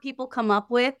whatever people come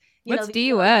up with. What's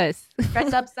DUS?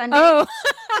 Dress up Sunday. Oh,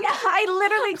 yeah, I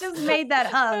literally just made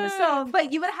that up. So,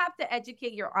 but you would have to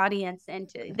educate your audience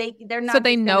into, they're not. So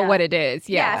they know what it is.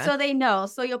 Yeah. So they know.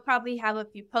 So you'll probably have a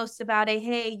few posts about it.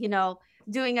 Hey,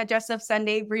 doing a dress up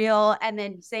Sunday reel, and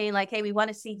then saying like, hey, we want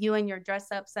to see you in your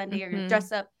dress up Sunday or your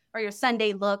dress up or your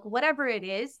Sunday look, whatever it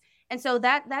is. And so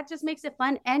that just makes it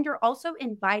fun. And you're also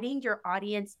inviting your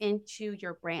audience into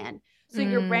your brand. So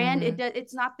your brand,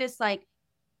 it's not this like,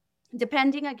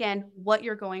 depending again, what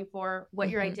you're going for, what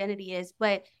your identity is,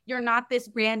 but you're not this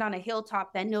brand on a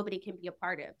hilltop that nobody can be a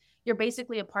part of. You're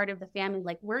basically a part of the family.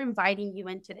 Like, we're inviting you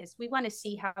into this. We want to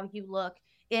see how you look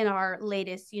in our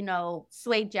latest,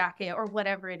 suede jacket or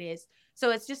whatever it is.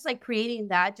 So it's just like creating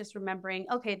that, just remembering,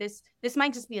 okay, this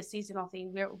might just be a seasonal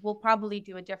thing. We'll probably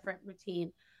do a different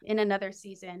routine in another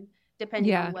season,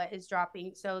 depending on what is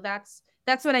dropping. So that's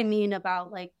what I mean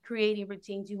about like creating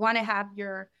routines. You want to have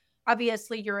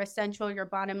obviously your essential, your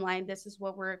bottom line. This is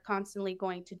what we're constantly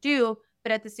going to do.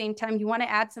 But at the same time, you want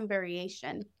to add some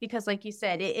variation, because like you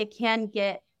said, it can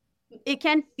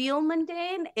feel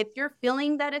mundane. If you're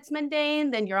feeling that it's mundane,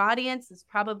 then your audience is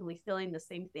probably feeling the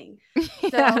same thing. So,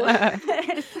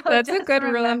 that's a good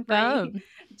rule of thumb.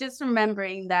 Just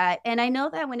remembering that. And I know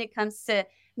that when it comes to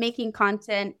making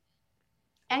content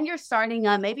and you're starting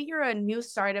up, maybe you're a new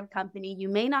startup company, you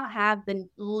may not have the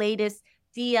latest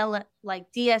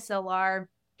DSLR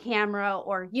camera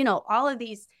or, all of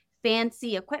these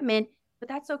fancy equipment, but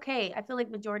that's okay. I feel like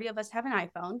majority of us have an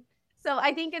iPhone. So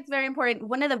I think it's very important.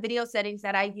 One of the video settings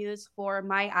that I use for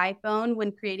my iPhone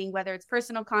when creating, whether it's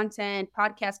personal content,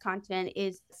 podcast content,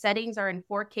 is settings are in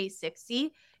 4K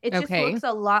 60. It just looks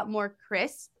a lot more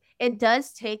crisp. It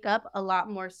does take up a lot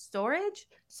more storage.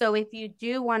 So if you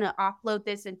do want to offload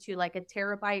this into like a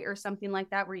terabyte or something like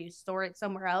that, where you store it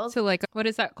somewhere else. So like, what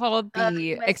is that called?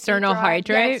 The external hard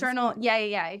drive?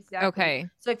 Yeah, exactly. Okay.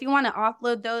 So if you want to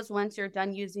offload those once you're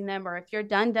done using them, or if you're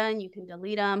done, you can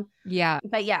delete them. Yeah.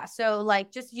 But yeah, so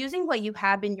like just using what you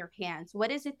have in your hands. What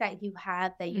is it that you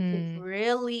have that you can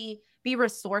really be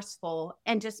resourceful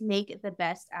and just make it the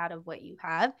best out of what you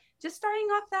have? Just starting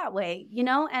off that way,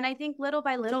 and I think little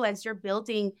by little, as you're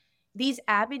building, these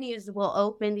avenues will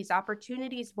open, these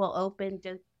opportunities will open.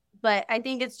 But I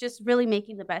think it's just really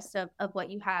making the best of what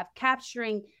you have,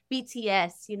 capturing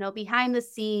BTS, behind the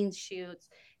scenes shoots,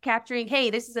 capturing,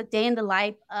 hey, this is a day in the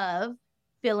life of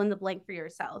fill in the blank for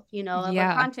yourself, of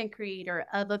a content creator,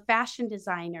 of a fashion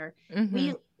designer.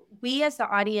 We as the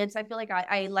audience, I feel like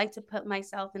I like to put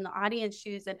myself in the audience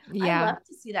shoes, and I love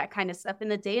to see that kind of stuff in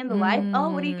the day in the life.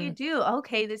 Oh, what do you do?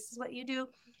 Okay, this is what you do.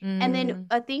 And then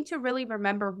a thing to really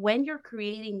remember when you're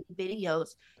creating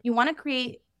videos, you want to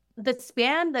create the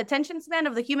attention span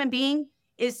of the human being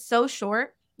is so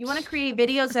short. You want to create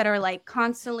videos that are like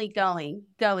constantly going.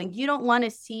 You don't want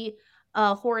to see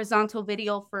a horizontal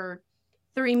video for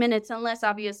 3 minutes, unless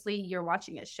obviously you're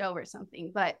watching a show or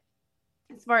something. But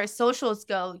as far as socials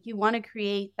go, you want to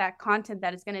create that content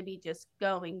that is going to be just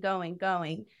going.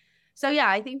 So yeah,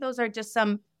 I think those are just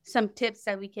some tips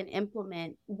that we can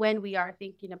implement when we are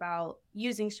thinking about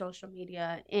using social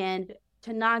media, and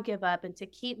to not give up and to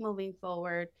keep moving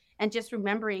forward. And just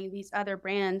remembering these other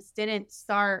brands didn't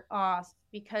start off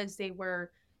because they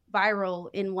were viral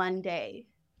in one day.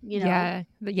 Yeah,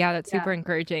 that's super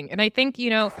encouraging. And I think,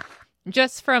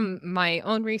 just from my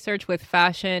own research with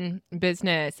fashion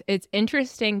business, it's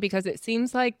interesting because it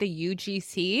seems like the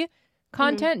UGC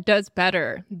content does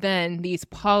better than these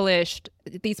polished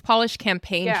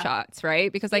campaign shots,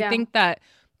 right? Because I think that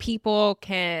people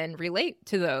can relate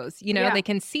to those. You know, Yeah. they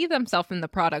can see themselves in the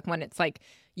product when it's like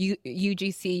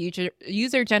UGC,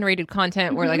 user generated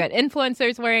content, where like Mm-hmm. an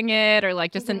influencer's wearing it, or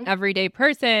like just an Mm-hmm. everyday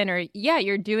person, or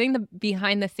you're doing the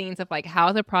behind the scenes of like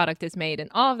how the product is made and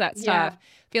all of that Yeah. stuff.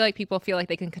 Feel like people feel like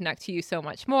they can connect to you so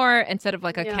much more instead of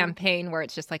like a Yeah. campaign where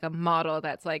it's just like a model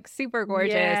that's like super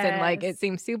gorgeous and like it Yes.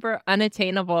 seems super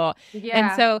unattainable. And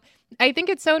Yeah. so I think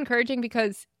it's so encouraging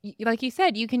because like you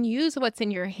said, you can use what's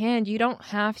in your hand. You don't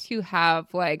have to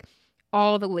have like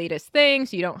all the latest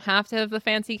things. You don't have to have the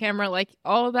fancy camera. Like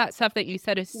all of that stuff that you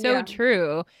said is so Yeah.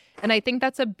 true. And I think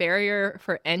that's a barrier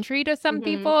for entry to some Mm-hmm.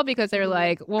 people because they're Mm-hmm.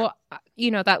 like, well,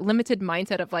 that limited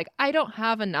mindset of like, I don't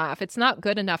have enough. It's not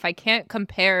good enough. I can't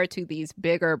compare to these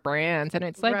bigger brands. And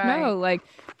it's like, no, Right. like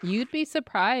you'd be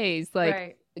surprised. Like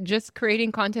Right. just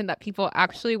creating content that people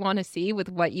actually want to see with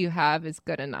what you have is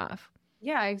good enough.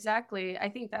 Yeah, exactly. I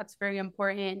think that's very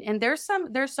important. And there's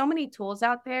so many tools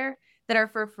out there that are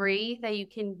for free that you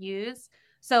can use.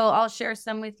 So I'll share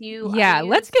some with you. I Yeah,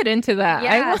 let's use, get into that.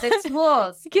 I yeah, want the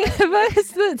tools. give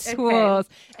us the Okay. tools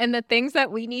and the things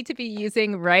that we need to be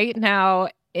using right now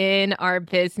in our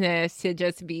business to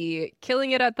just be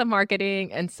killing it at the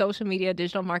marketing and social media,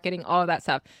 digital marketing, all of that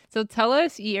stuff. So tell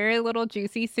us your little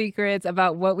juicy secrets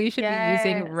about what we should be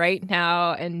using Yes. right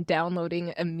now and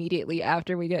downloading immediately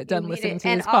after we get done listening Immediate. to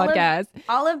And this podcast.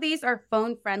 all of these are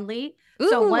phone friendly.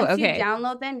 So Ooh, once you okay.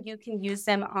 download them, you can use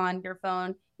them on your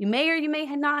phone. You may or you may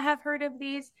not have heard of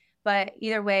these, but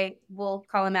either way, we'll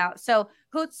call them out. So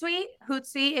Hootsuite,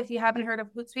 if you haven't heard of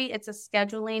Hootsuite, it's a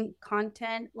scheduling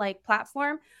content like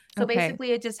platform. So Okay.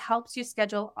 basically it just helps you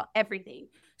schedule everything.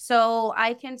 So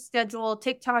I can schedule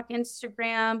TikTok,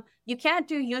 Instagram. You can't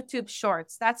do YouTube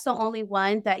Shorts. That's the only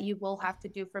one that you will have to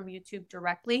do from YouTube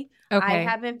directly. I Okay.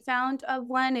 haven't found of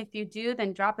one. If you do,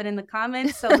 then drop it in the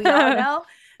comments so we all know.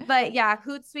 But yeah,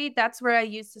 Hootsuite, that's where I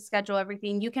use to schedule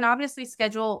everything. You can obviously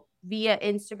schedule via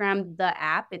Instagram, the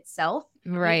app itself.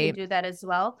 You can Right. do that as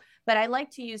well. But I like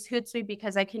to use Hootsuite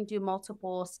because I can do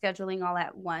multiple scheduling all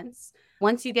at once.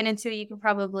 Once you get into it, you can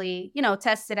probably,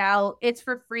 test it out. It's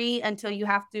for free until you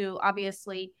have to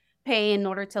obviously pay in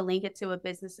order to link it to a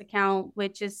business account,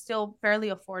 which is still fairly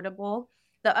affordable.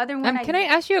 The other one Can I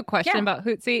ask you a question yeah. about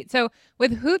Hootsuite? So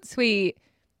with Hootsuite,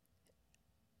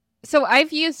 so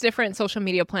I've used different social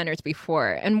media planners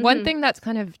before. And one Mm-hmm. thing that's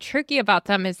kind of tricky about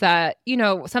them is that,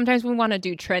 sometimes we want to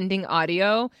do trending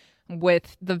audio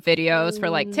with the videos for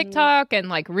like TikTok and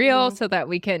like Reels so that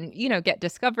we can, get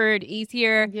discovered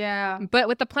easier. Yeah. But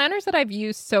with the planners that I've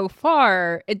used so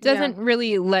far, it Yeah. doesn't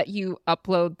really let you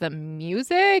upload the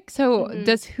music. So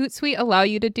does Hootsuite allow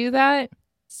you to do that?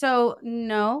 So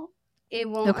no, it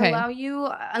won't Okay. allow you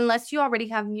unless you already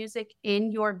have music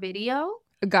in your video.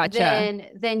 Gotcha.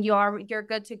 Then you're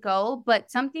good to go. But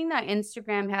something that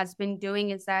Instagram has been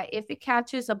doing is that if it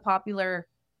catches a popular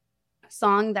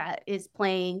song that is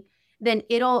playing, then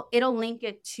it'll link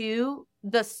it to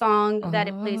the song that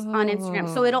it plays on Instagram.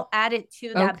 So Oh, it'll add it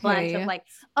to that bunch of okay. like,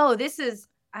 oh, this is,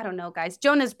 I don't know, guys,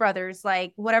 Jonas Brothers,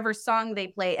 like whatever song they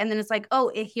play. And then it's like, oh,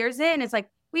 it hears it and it's like,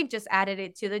 we've just added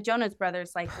it to the Jonas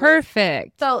Brothers like list.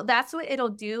 Perfect. So that's what it'll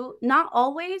do. Not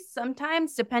always,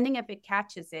 sometimes, depending if it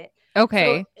catches it.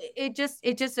 Okay. So it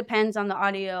just depends on the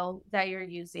audio that you're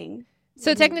using.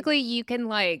 So technically you can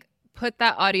like put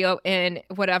that audio in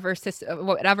whatever system,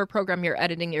 whatever program you're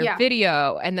editing your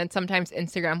video, and then sometimes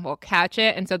Instagram will catch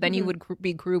it, and so then you would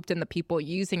be grouped in the people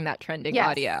using that trending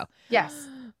audio. Yes.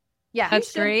 Yeah.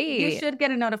 That's great. You should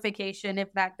get a notification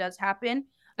if that does happen.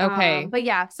 Okay. But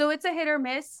yeah, so it's a hit or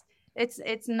miss.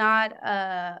 It's not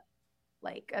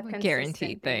like a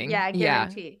guaranteed thing. Yeah,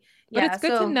 guaranteed. But it's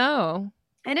good to know.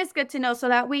 It is good to know. So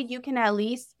that way you can at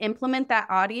least implement that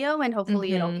audio and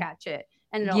hopefully it'll catch it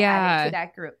and it'll add it to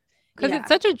that group. Because it's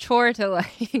such a chore to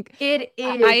like. It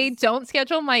is. I don't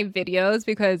schedule my videos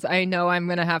because I know I'm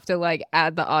going to have to like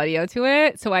add the audio to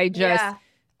it. So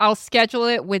I'll schedule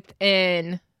it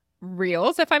within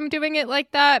Reels if I'm doing it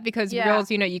like that, because Reels,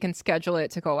 you can schedule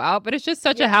it to go out, but it's just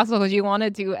such a hassle because you want to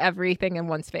do everything in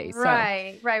one space.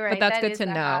 Right. But that's good to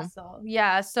know. Hassle.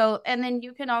 Yeah. So, and then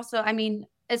you can also, I mean,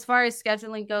 as far as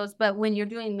scheduling goes, but when you're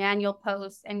doing manual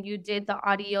posts and you did the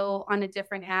audio on a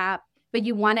different app, but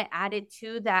you want to add it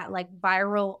to that like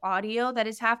viral audio that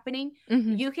is happening,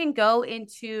 you can go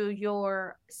into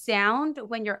your sound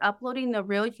when you're uploading the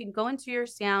reel. You can go into your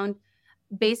sound,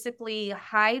 basically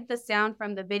hide the sound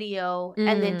from the video,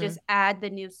 and then just add the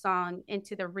new song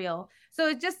into the reel. So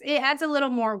it adds a little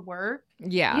more work.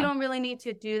 Yeah. You don't really need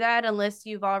to do that unless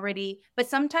you've already, but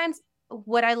sometimes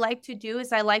what I like to do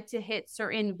is I like to hit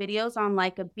certain videos on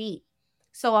like a beat.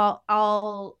 So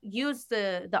I'll use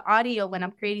the audio when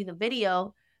I'm creating the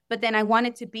video, but then I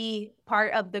wanted to be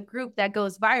part of the group that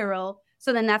goes viral.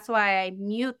 So then that's why I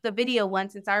mute the video one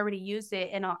since I already used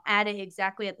it, and I'll add it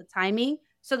exactly at the timing.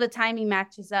 So the timing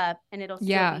matches up and it'll still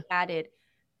Yeah. be added.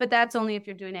 But that's only if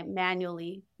you're doing it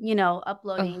manually,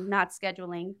 uploading, not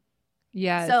scheduling.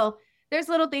 Yes. So there's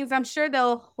little things. I'm sure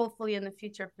they'll hopefully in the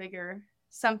future figure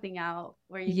something out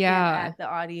where you can add the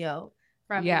audio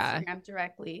from Instagram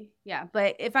directly. Yeah.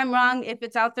 But if I'm wrong, if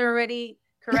it's out there already,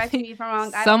 correct me if I'm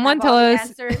wrong. Someone tell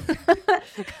us.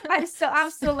 I'm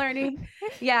still learning.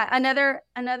 Yeah.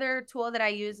 Another tool that I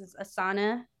use is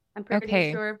Asana. I'm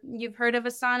pretty sure you've heard of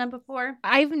Asana before.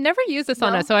 I've never used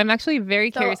Asana, so I'm actually very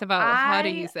curious about how to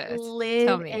use this.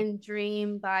 Live and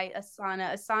dream by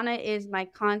Asana. Asana is my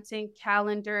content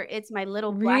calendar. It's my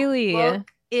little black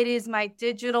book. It is my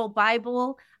digital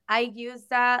Bible. I use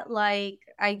that like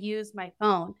I use my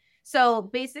phone. So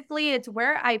basically, it's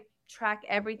where I track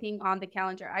everything on the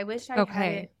calendar. I wish I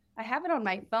had it. I have it on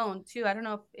my phone too. I don't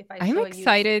know if I show I'm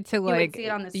excited to you would see it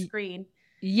on the screen.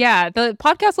 Yeah, the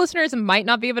podcast listeners might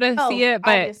not be able to see it,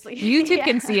 but obviously. YouTube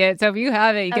can see it. So if you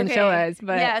have it, you can show us.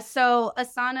 But yeah, so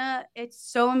Asana, it's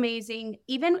so amazing.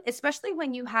 Even especially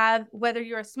when you have, whether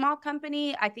you're a small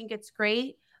company, I think it's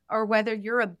great, or whether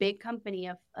you're a big company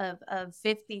of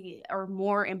 50 or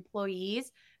more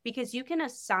employees, because you can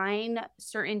assign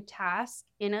certain tasks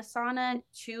in Asana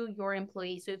to your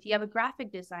employees. So if you have a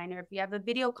graphic designer, if you have a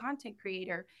video content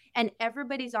creator, and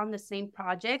everybody's on the same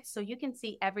project, so you can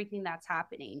see everything that's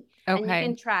happening. And you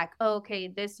can track,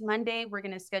 this Monday, we're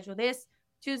going to schedule this,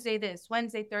 Tuesday, this,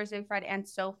 Wednesday, Thursday, Friday, and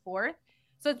so forth.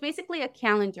 So it's basically a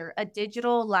calendar, a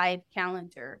digital live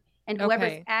calendar. And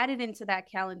whoever's added into that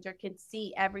calendar can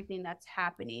see everything that's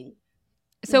happening.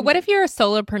 So what if you're a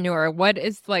solopreneur? What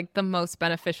is like the most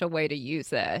beneficial way to use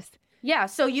this? Yeah,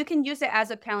 so you can use it as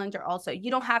a calendar also.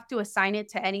 You don't have to assign it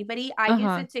to anybody. I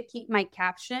use it to keep my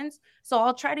captions. So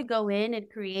I'll try to go in and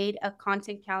create a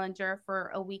content calendar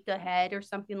for a week ahead or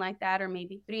something like that, or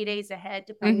maybe 3 days ahead,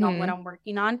 depending on what I'm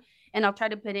working on. And I'll try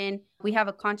to put in, we have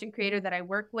a content creator that I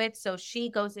work with. So she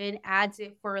goes in, adds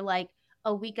it for like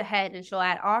a week ahead, and she'll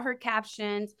add all her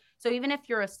captions. So even if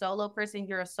you're a solo person,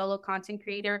 you're a solo content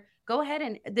creator, go ahead,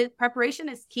 and the preparation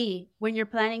is key when you're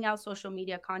planning out social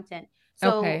media content.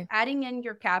 So adding in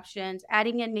your captions,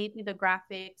 adding in maybe the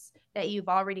graphics that you've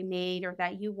already made or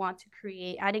that you want to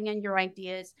create, adding in your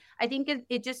ideas. I think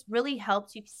it just really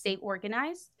helps you stay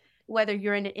organized, whether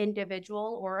you're an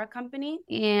individual or a company.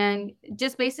 And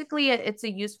just basically it's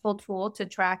a useful tool to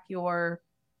track your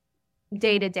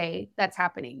day-to-day that's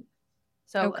happening.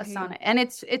 So Asana, and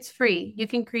it's free. You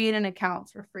can create an account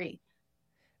for free.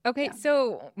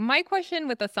 So my question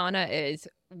with Asana is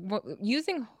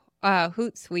using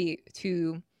Hootsuite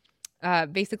to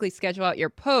basically schedule out your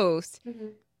posts.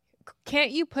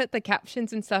 Can't you put the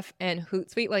captions and stuff in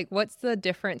Hootsuite? Like, what's the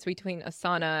difference between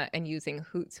Asana and using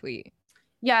Hootsuite?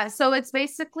 Yeah, so it's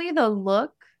basically the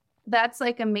look. That's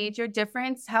like a major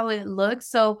difference, how it looks.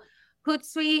 So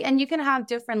Hootsuite, and you can have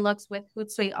different looks with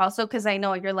Hootsuite also, because I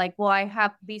know you're like, well, I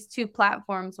have these two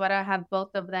platforms. Why do I have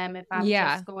both of them if I'm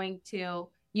just going to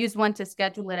use one to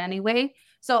schedule it anyway?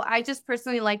 So I just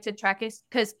personally like to track it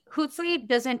because Hootsuite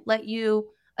doesn't let you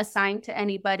assign to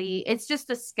anybody. It's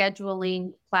just a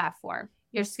scheduling platform.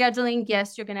 You're scheduling,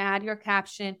 yes, you're going to add your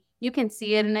caption. You can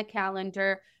see it in a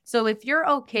calendar. So if you're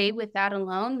okay with that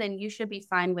alone, then you should be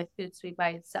fine with Hootsuite by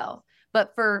itself.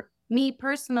 But for me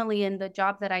personally, in the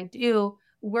job that I do,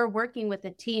 we're working with a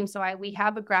team. So we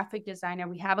have a graphic designer,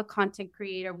 we have a content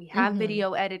creator, we have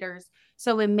video editors.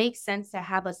 So it makes sense to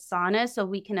have Asana so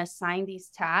we can assign these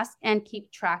tasks and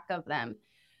keep track of them.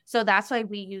 So that's why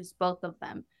we use both of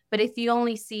them. But if you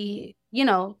only see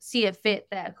it fit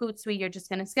that Hootsuite, you're just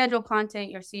going to schedule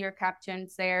content, you'll see your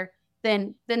captions there,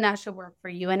 then that should work for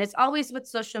you. And it's always with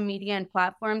social media and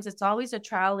platforms, it's always a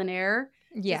trial and error.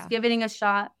 Just giving a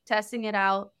shot, testing it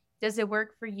out. Does it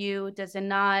work for you? Does it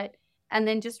not? And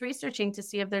then just researching to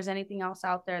see if there's anything else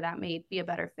out there that may be a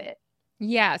better fit.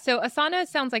 Yeah. So Asana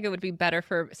sounds like it would be better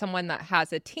for someone that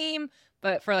has a team,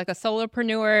 but for like a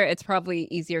solopreneur, it's probably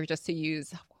easier just to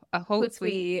use a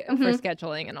Hootsuite for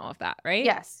scheduling and all of that, right?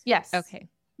 Yes. Okay.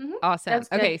 Awesome.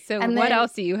 Okay. So what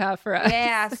else do you have for us?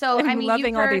 Yeah. So I'm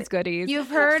loving all these goodies. You've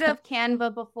heard of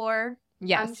Canva before.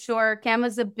 Yes. I'm sure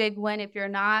Canva's a big one. If you're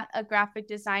not a graphic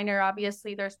designer,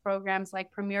 obviously there's programs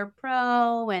like Premiere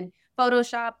Pro and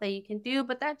Photoshop that you can do,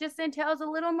 but that just entails a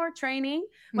little more training.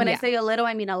 When I say a little,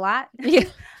 I mean a lot.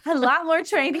 A lot more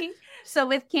training. So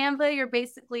with Canva, you're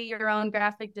basically your own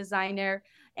graphic designer,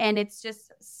 and it's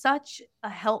just such a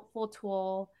helpful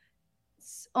tool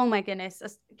Oh my goodness.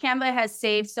 Canva has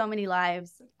saved so many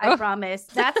lives. I promise.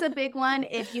 That's a big one.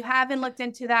 If you haven't looked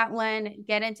into that one,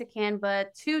 get into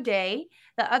Canva today.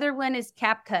 The other one is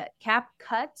CapCut.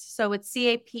 CapCut. So it's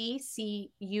CAPCUT.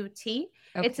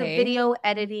 It's a Okay. video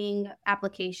editing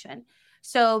application.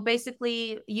 So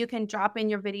basically, you can drop in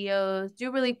your videos,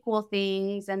 do really cool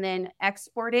things, and then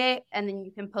export it. And then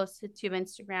you can post it to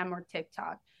Instagram or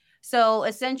TikTok. So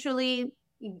essentially,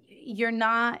 you're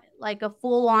not like a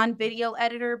full-on video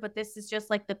editor, but this is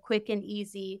just like the quick and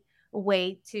easy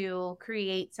way to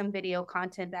create some video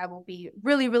content that will be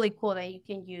really, really cool that you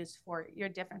can use for your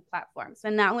different platforms.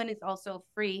 And that one is also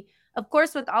free. Of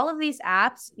course, with all of these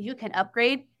apps, you can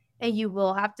upgrade and you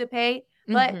will have to pay,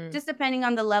 but just depending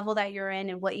on the level that you're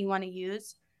in and what you want to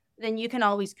use, then you can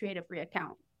always create a free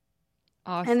account.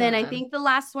 Awesome. And then I think the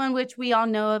last one, which we all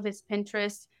know of, is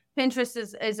Pinterest. Pinterest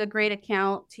is a great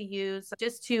account to use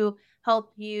just to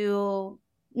help you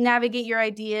navigate your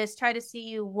ideas, try to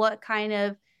see what kind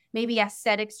of maybe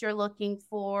aesthetics you're looking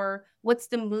for, what's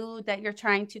the mood that you're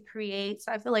trying to create.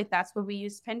 So I feel like that's what we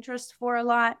use Pinterest for a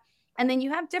lot. And then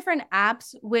you have different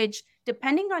apps, which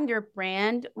depending on your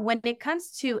brand, when it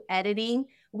comes to editing,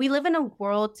 we live in a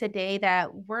world today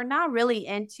that we're not really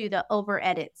into the over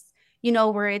edits,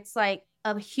 where it's like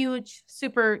a huge,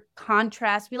 super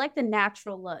contrast. We like the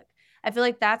natural look. I feel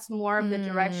like that's more of the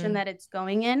direction that it's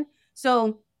going in.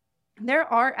 So there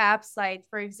are apps like,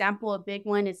 for example, a big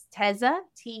one is Tezza,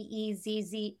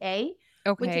 Tezza,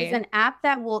 which is an app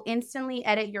that will instantly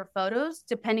edit your photos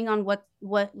depending on what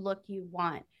look you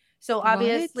want. So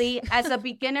obviously, as a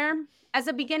beginner,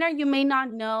 you may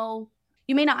not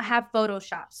have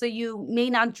Photoshop. So you may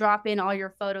not drop in all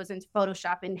your photos into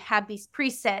Photoshop and have these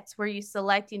presets where you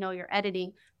select, your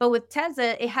editing. But with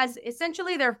Tezza, it has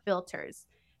essentially their filters.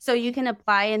 So you can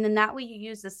apply, and then that way you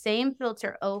use the same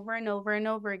filter over and over and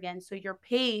over again. So your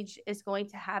page is going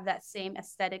to have that same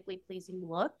aesthetically pleasing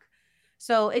look.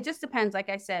 So it just depends, like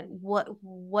I said, what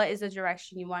is the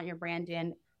direction you want your brand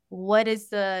in? What is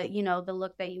the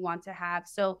look that you want to have?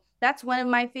 So that's one of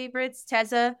my favorites,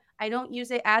 Tezza. I don't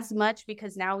use it as much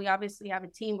because now we obviously have a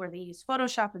team where they use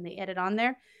Photoshop and they edit on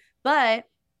there. But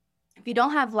if you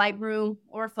don't have Lightroom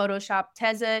or Photoshop,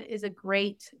 Tezza is a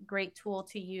great, great tool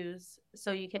to use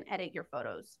so you can edit your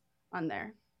photos on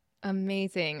there.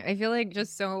 Amazing. I feel like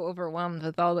just so overwhelmed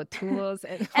with all the tools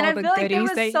and and all I the feel like there goodies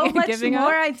was that so you're much giving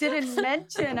more up. I didn't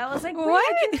mention. I was like, wait,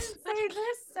 What? I didn't say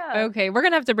this stuff. Okay, we're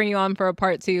going to have to bring you on for a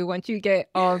part 2 once you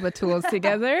get all the tools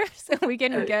together so we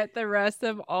can get the rest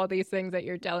of all these things that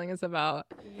you're telling us about.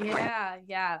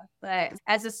 Yeah. But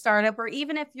as a startup, or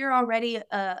even if you're already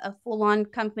a full-on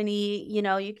company,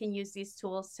 you can use these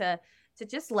tools to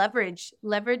just leverage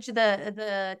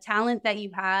the talent that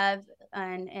you have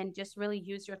and just really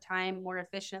use your time more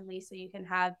efficiently so you can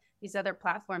have these other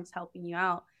platforms helping you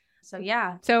out. So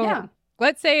yeah.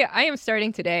 Let's say I am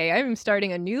starting today. I'm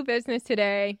starting a new business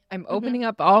today. I'm opening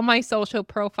up all my social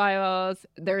profiles.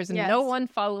 There's no one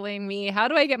following me. How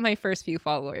do I get my first few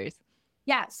followers?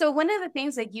 Yeah. So one of the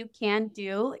things that you can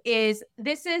do is,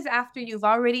 this is after you've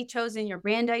already chosen your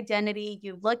brand identity,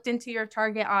 you've looked into your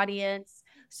target audience.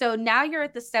 So now you're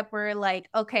at the step where like,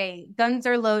 okay, guns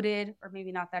are loaded, or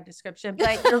maybe not that description,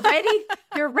 but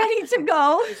you're ready to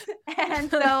go. And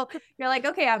so you're like,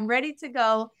 okay, I'm ready to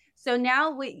go. So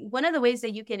now one of the ways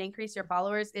that you can increase your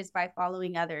followers is by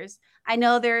following others. I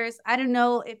know I don't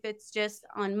know if it's just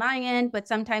on my end, but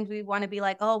sometimes we want to be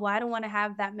like, oh, well, I don't want to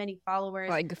have that many followers.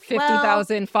 Like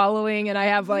 50,000 following and I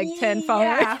have like 10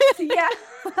 followers. Yeah,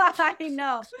 I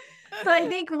know. So I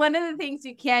think one of the things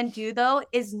you can do though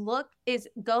is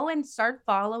go and start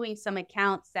following some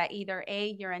accounts that either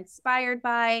A, you're inspired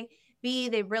by, B,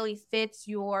 they really fits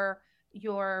your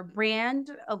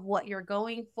brand of what you're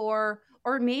going for,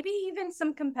 or maybe even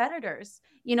some competitors.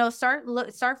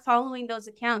 Start following those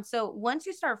accounts. So once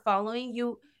you start following,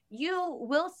 you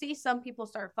will see some people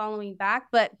start following back.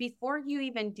 But before you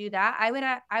even do that,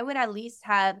 I would at least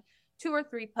have 2 or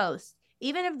 3 posts,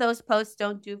 even if those posts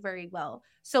don't do very well.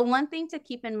 So one thing to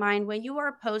keep in mind when you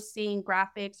are posting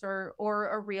graphics or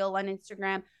a reel on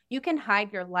Instagram, you can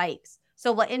hide your likes.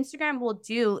 So what Instagram will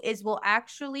do is will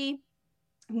actually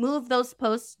move those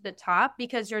posts to the top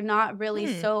because you're not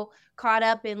really so caught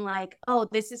up in like, oh,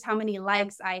 this is how many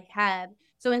likes I have.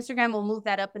 So Instagram will move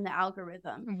that up in the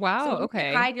algorithm. Wow. So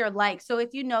okay. Hide your likes. So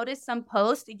if you notice some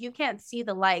posts, you can't see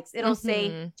the likes. It'll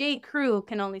say J. Crew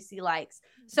can only see likes.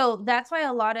 So that's why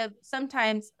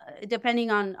sometimes,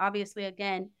 depending on obviously,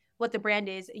 again, what the brand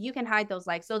is, you can hide those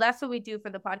likes. So that's what we do for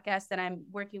the podcast that I'm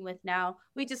working with now.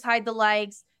 We just hide the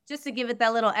likes just to give it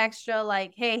that little extra,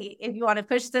 like, hey, if you want to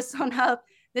push this one up,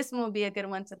 this one would be a good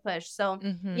one to push. So yeah,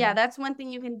 Mm-hmm. that's one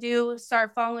thing you can do.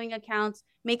 Start following accounts,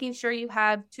 making sure you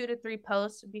have 2 to 3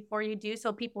 posts before you do,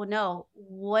 so people know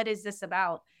what is this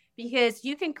about. Because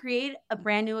you can create a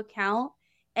brand new account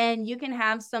and you can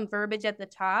have some verbiage at the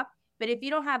top, but if you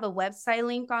don't have a website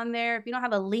link on there, if you don't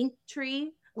have a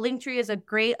Linktree is a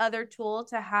great other tool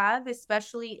to have,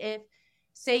 especially if,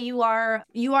 say, you are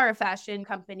a fashion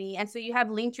company, and so you have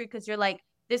Linktree because you're like,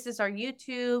 this is our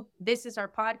YouTube, this is our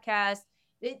podcast.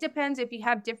 It depends if you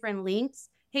have different links.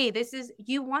 Hey,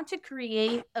 you want to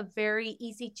create a very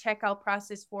easy checkout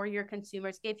process for your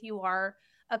consumers if you are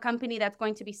a company that's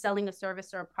going to be selling a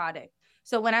service or a product.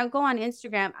 So when I go on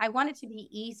Instagram, I want it to be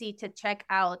easy to check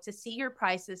out, to see your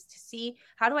prices, to see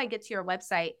how do I get to your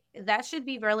website. That should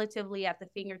be relatively at the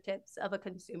fingertips of a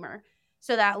consumer.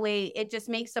 So that way it just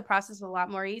makes the process a lot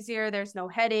more easier. There's no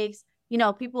headaches.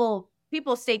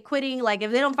 People stay quitting. Like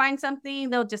if they don't find something,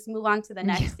 they'll just move on to the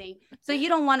next thing. So you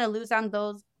don't want to lose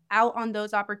out on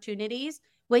those opportunities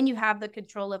when you have the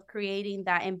control of creating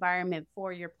that environment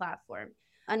for your platform.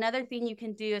 Another thing you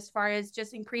can do as far as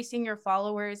just increasing your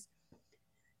followers,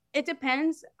 it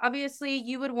depends. Obviously,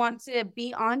 you would want to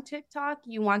be on TikTok,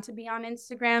 you want to be on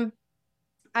Instagram.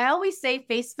 I always say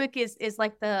Facebook is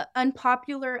like the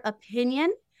unpopular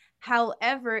opinion.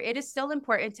 However, it is still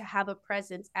important to have a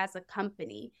presence as a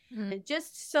company,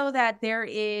 just so that there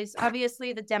is,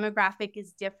 obviously the demographic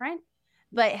is different,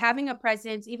 but having a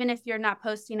presence, even if you're not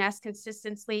posting as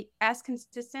consistently,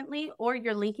 or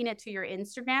you're linking it to your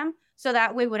Instagram, so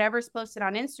that way whatever's posted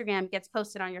on Instagram gets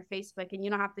posted on your Facebook and you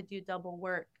don't have to do double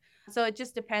work. So it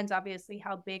just depends, obviously,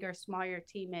 how big or small your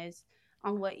team is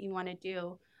on what you want to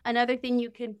do. Another thing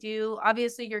you can do,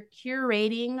 obviously, you're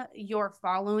curating your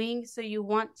following. So you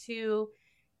want to,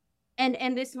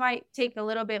 and this might take a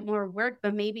little bit more work,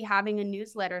 but maybe having a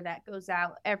newsletter that goes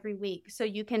out every week so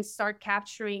you can start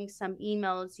capturing some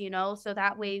emails, so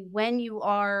that way when you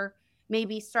are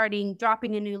maybe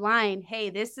dropping a new line,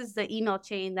 hey, this is the email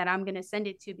chain that I'm going to send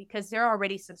it to because they're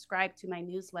already subscribed to my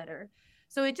newsletter.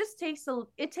 So it just takes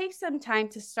some time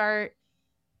to start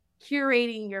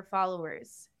curating your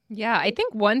followers. Yeah, I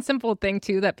think one simple thing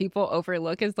too that people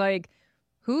overlook is like,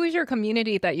 who is your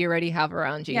community that you already have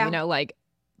around you? Yeah. Like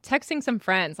texting some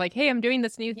friends, like, hey, I'm doing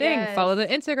this new thing. Yes. Follow the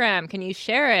Instagram. Can you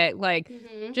share it? Like,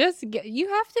 you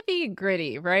have to be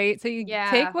gritty, right? So you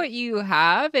take what you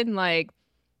have and like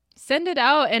send it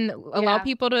out and allow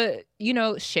people to,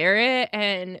 share it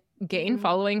and gain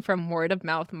following from word of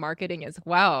mouth marketing as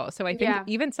well. So I think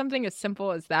even something as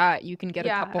simple as that, you can get a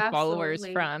couple followers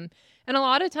from. And a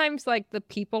lot of times, like the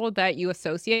people that you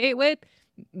associate with,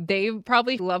 they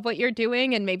probably love what you're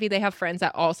doing, and maybe they have friends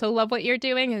that also love what you're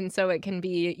doing. And so it can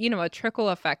be, a trickle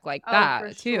effect like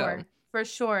that too. For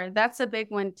sure. That's a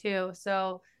big one too.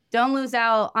 So don't lose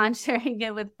out on sharing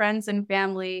it with friends and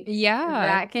family. Yeah.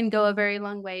 That can go a very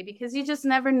long way because you just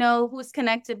never know who's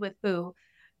connected with who,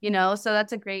 so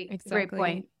that's a great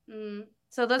point.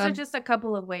 So those are just a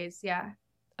couple of ways. Yeah.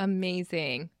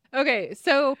 Amazing. Okay.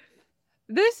 So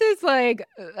this is like,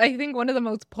 I think, one of the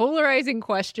most polarizing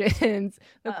questions.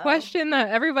 The question that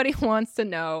everybody wants to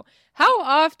know. How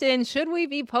often should we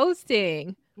be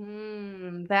posting?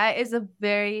 That is a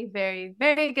very, very,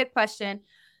 very good question.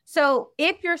 So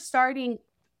if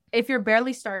you're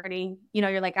barely starting,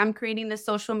 you're like, I'm creating this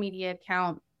social media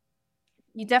account,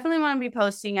 you definitely want to be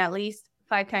posting at least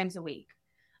 5 times a week.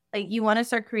 Like you want to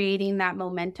start creating that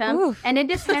momentum. Oof. And it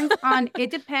depends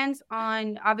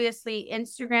on obviously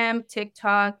Instagram,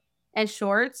 TikTok, and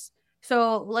Shorts.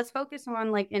 So let's focus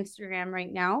on like Instagram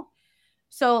right now.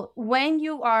 So when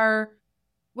you are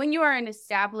an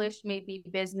established maybe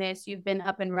business, you've been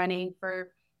up and running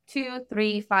for 2,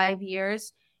 3, 5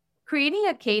 years, creating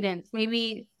a cadence,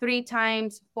 maybe 3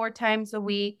 times, 4 times a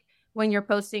week when you're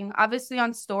posting. Obviously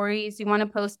on stories, you want to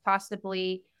post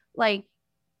possibly like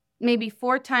maybe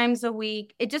 4 times a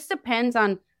week. It just depends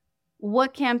on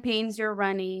what campaigns you're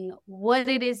running, what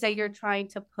it is that you're trying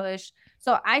to push.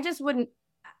 So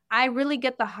I really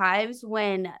get the hives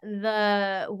when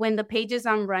the pages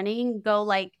I'm running go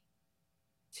like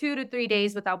 2 to 3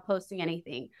 days without posting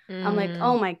anything. I'm like,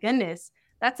 oh my goodness,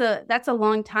 that's a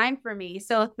long time for me.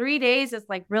 So 3 days is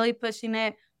like really pushing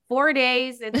it. 4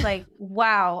 days, it's like,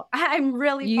 wow, I'm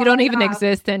really. You don't even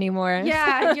exist anymore.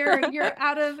 Yeah, you're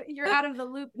out of the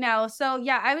loop now. So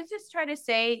yeah, I was just trying to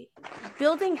say,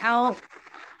 building out.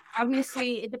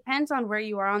 Obviously, it depends on where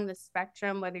you are on the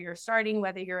spectrum, whether you're starting,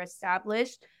 whether you're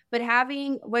established, but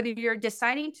whether you're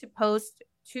deciding to post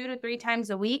 2 to 3 times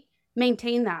a week,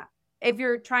 maintain that. If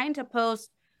you're trying to post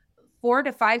 4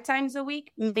 to 5 times a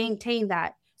week, maintain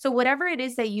that. So whatever it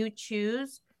is that you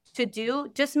choose to do,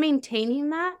 just maintaining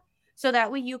that So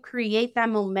that way you create that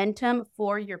momentum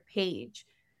for your page.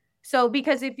 So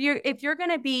because if you're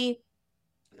going to be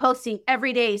posting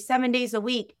every day, 7 days a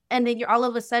week, and then you're all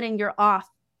of a sudden you're off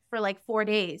for like 4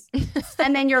 days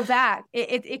and then you're back,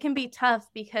 it can be tough,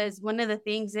 because one of the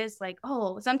things is like,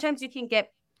 oh, sometimes you can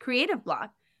get creative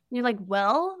block. And you're like,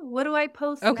 well, what do I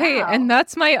post Okay, now? and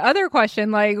that's my other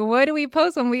question. Like, what do we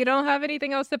post when we don't have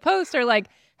anything else to post? Or like,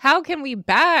 how can we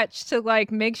batch to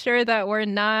like make sure that we're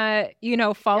not,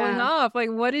 falling off? Like,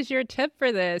 what is your tip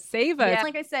for this? Save us. Yeah,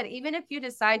 like I said, even if you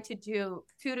decide to do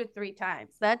 2 to 3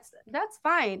 times, that's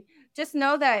fine. Just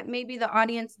know that maybe the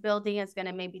audience building is going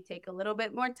to maybe take a little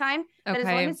bit more time. But as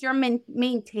long as you're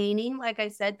maintaining, like I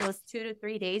said, those 2 to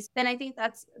 3 days, then I think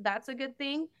that's a good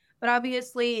thing. But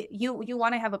obviously, you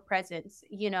want to have a presence,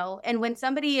 and when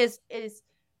somebody is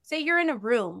say you're in a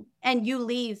room and you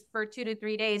leave for 2 to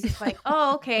 3 days, it's like,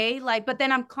 oh, okay. Like, but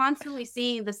then I'm constantly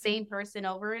seeing the same person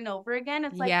over and over again.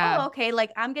 It's like, oh, okay.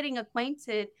 Like, I'm getting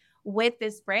acquainted with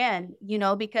this brand,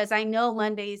 because I know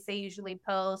Mondays they usually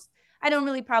post. I don't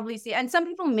really probably see, and some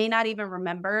people may not even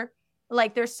remember.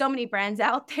 Like, there's so many brands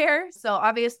out there. So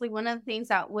obviously one of the things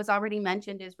that was already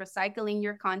mentioned is recycling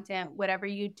your content, whatever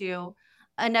you do.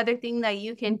 Another thing that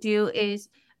you can do is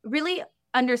really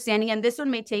understanding, and this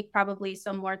one may take probably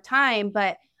some more time,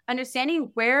 but understanding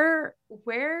where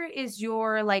is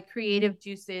your like creative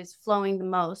juices flowing the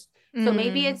most. So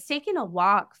maybe it's taking a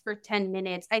walk for 10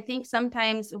 minutes. I think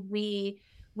sometimes we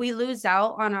lose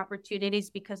out on opportunities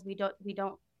because we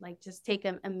don't like just take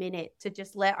a minute to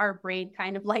just let our brain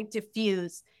kind of like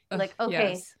diffuse. Like,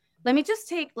 okay, Yes. let me just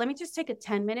take a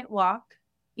 10-minute walk,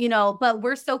 but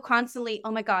we're so constantly,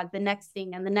 oh my God, the next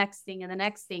thing and the next thing and the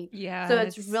next thing. Yeah. So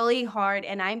it's really hard.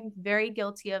 And I'm very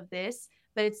guilty of this,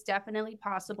 but it's definitely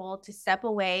possible to step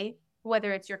away,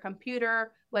 whether it's your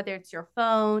computer, whether it's your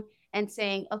phone, and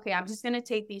saying, okay, I'm just going to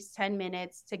take these 10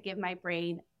 minutes to give my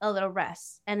brain a little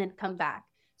rest and then come back.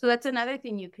 So that's another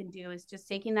thing you can do, is just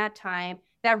taking that time,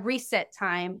 that reset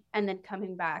time, and then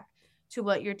coming back to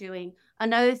what you're doing.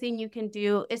 Another thing you can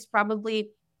do is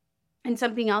probably, and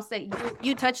something else that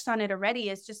you touched on it already,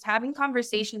 is just having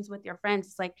conversations with your friends.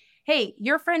 It's like, hey,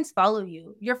 your friends follow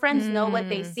you. Your friends know what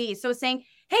they see. So saying,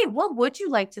 hey, what would you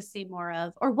like to see more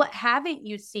of? Or what haven't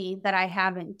you seen that I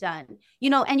haven't done?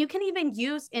 And you can even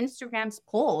use Instagram's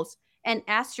polls and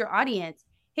ask your audience,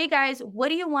 hey guys, what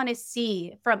do you want to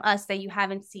see from us that you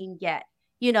haven't seen yet?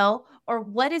 Or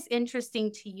what is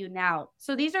interesting to you now?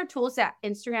 So these are tools that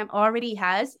Instagram already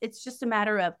has. It's just a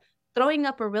matter of throwing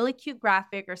up a really cute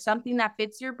graphic or something that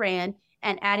fits your brand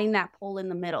and adding that poll in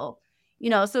the middle.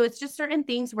 So it's just certain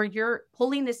things where you're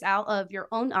pulling this out of your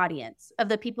own audience, of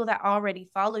the people that already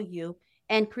follow you,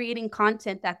 and creating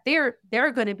content that they're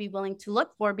going to be willing to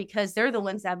look for because they're the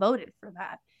ones that voted for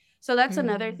that. So that's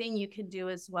another thing you can do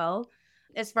as well,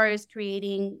 as far as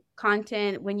creating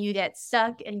content when you get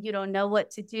stuck and you don't know what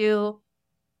to do.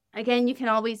 Again, you can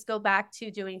always go back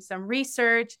to doing some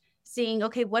research, seeing,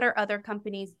 okay, what are other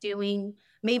companies doing?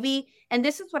 Maybe, and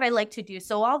this is what I like to do.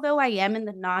 So although I am in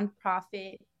the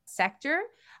nonprofit sector,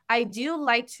 I do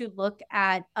like to look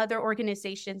at other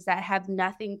organizations that have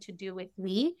nothing to do with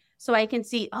me. So I can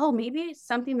see, oh, maybe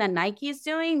something that Nike is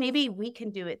doing, maybe we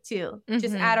can do it too.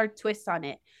 Just add our twist on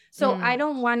it. So I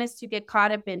don't want us to get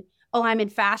caught up in, oh, I'm in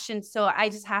fashion, so I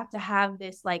just have to have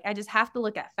this, like, I just have to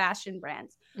look at fashion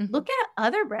brands. Look at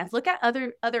other brands, look at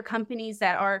other companies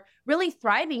that are really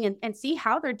thriving, and see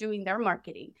how they're doing their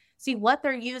marketing, see what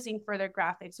they're using for their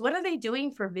graphics, what are they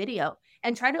doing for video,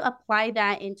 and try to apply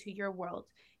that into your world.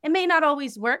 It may not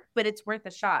always work, but it's worth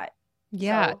a shot.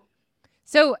 Yeah.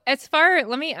 So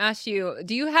let me ask you,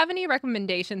 do you have any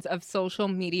recommendations of social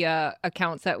media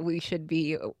accounts that we should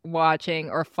be watching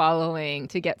or following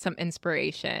to get some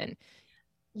inspiration?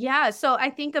 Yeah. So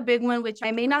I think a big one, which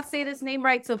I may not say this name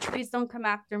right, so please don't come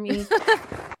after me.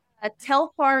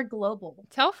 Telfar Global.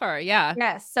 Telfar, yeah.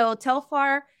 Yes. So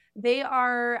Telfar,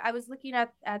 I was looking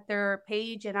at their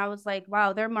page and I was like,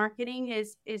 wow, their marketing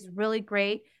is really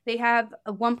great. They have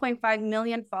 1.5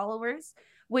 million followers,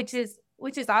 which is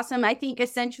awesome. I think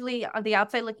essentially on the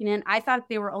outside looking in, I thought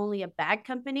they were only a bag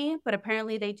company, but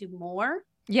apparently they do more.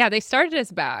 Yeah, they started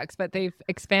as bags, but they've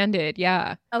expanded.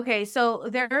 Yeah. Okay, so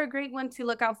they're a great one to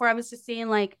look out for. I was just saying,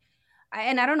 like,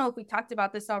 and I don't know if we talked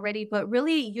about this already, but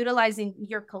really utilizing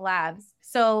your collabs.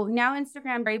 So now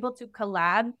Instagram are able to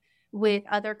collab with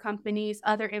other companies,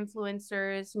 other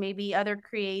influencers, maybe other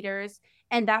creators.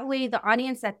 And that way the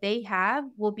audience that they have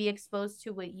will be exposed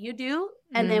to what you do.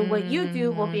 And then what you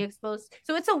do will be exposed.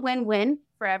 So it's a win-win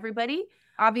for everybody.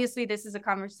 Obviously, this is a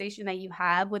conversation that you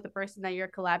have with the person that you're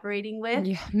collaborating with.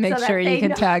 Yeah, make sure you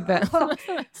can tag them.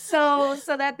 so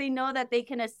that they know that they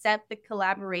can accept the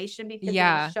collaboration, because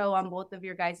it'll show on both of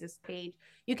your guys' page.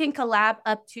 You can collab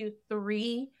up to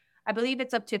 3. I believe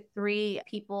it's up to 3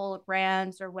 people,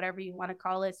 brands, or whatever you want to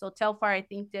call it. So Telfar, I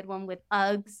think, did one with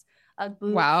Uggs, Ugg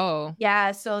boots. Wow.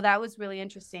 Yeah, so that was really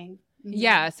interesting.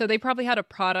 Yeah, so they probably had a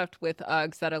product with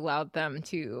Uggs that allowed them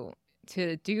to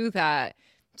do that.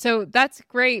 So that's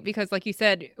great because, like you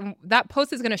said, that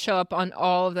post is going to show up on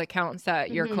all of the accounts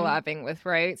that you're collabing with,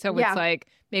 right? So it's like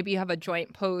maybe you have a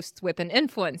joint post with an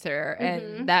influencer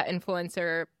and that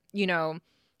influencer, you know,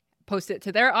 post it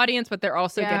to their audience, but they're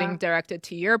also getting directed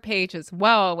to your page as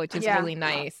well, which is really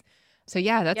nice. So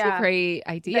yeah, that's a great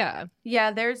idea.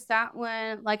 There's that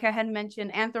one. Like I had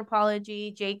mentioned,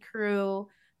 Anthropologie, J. Crew,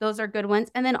 those are good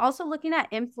ones. And then also looking at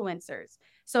influencers.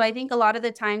 So I think a lot of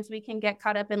the times we can get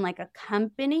caught up in like a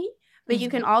company, but you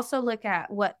can also look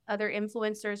at what other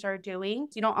influencers are doing.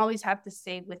 You don't always have to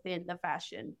stay within the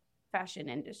fashion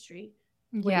industry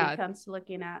when it comes to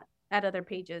looking at other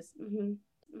pages.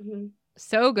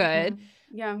 So good.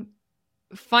 Yeah.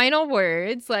 Final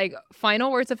words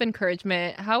of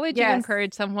encouragement. How would you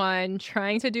encourage someone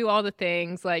trying to do all the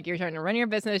things? Like, you're trying to run your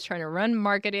business, trying to run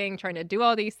marketing, trying to do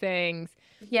all these things,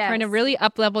 trying to really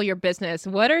up-level your business.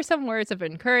 What are some words of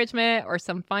encouragement or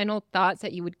some final thoughts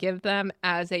that you would give them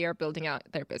as they are building out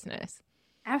their business?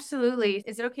 Absolutely.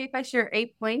 Is it okay if I share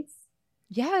 8 points?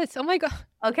 Yes. Oh my God.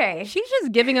 Okay. She's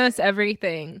just giving us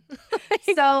everything.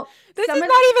 So this is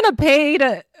not even a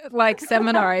paid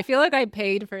seminar. I feel like I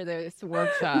paid for this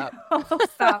workshop.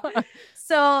 Stop.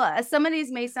 So some of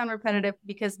these may sound repetitive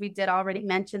because we did already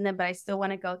mention them, but I still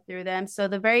want to go through them. So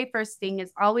the very first thing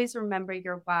is always remember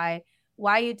your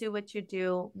why you do what you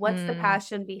do. What's the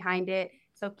passion behind it?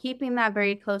 So keeping that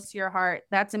very close to your heart,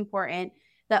 that's important.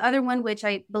 The other one, which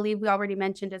I believe we already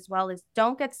mentioned as well, is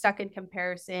don't get stuck in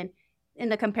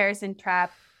the comparison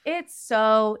trap. It's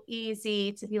so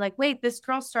easy to be like, wait, this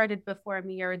girl started before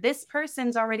me, or this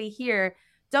person's already here.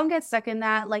 Don't get stuck in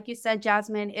that. Like you said,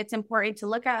 Jasmine, it's important to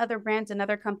look at other brands and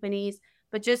other companies,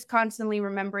 but just constantly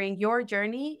remembering your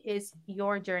journey is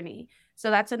your journey.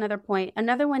 So that's another point.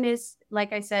 Another one is,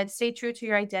 like I said, stay true to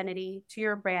your identity, to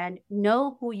your brand,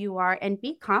 know who you are, and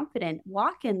be confident.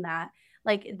 Walk in that.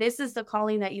 Like, this is the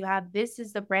calling that you have. This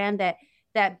is the brand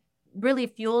that really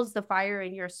fuels the fire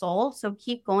in your soul. So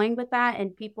keep going with that,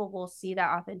 and people will see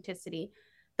that authenticity.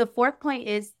 The 4th point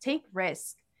is take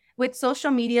risk. With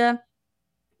social media,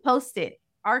 post it,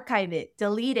 archive it,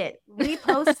 delete it,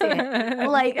 repost it,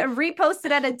 like repost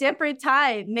it at a different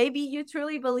time. Maybe you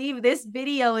truly believe this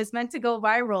video is meant to go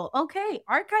viral. Okay,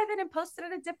 archive it and post it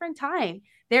at a different time.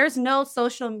 There's no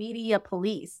social media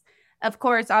police. Of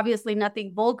course, obviously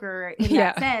nothing vulgar in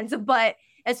that sense, but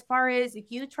as far as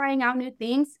you trying out new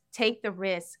things, take the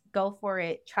risk, go for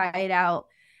it, try it out.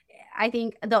 I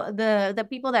think the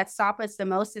people that stop us the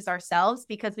most is ourselves,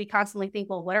 because we constantly think,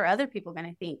 well, what are other people going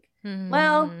to think?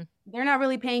 Well, they're not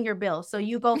really paying your bill. So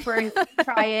you go for it,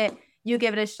 try it, you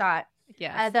give it a shot.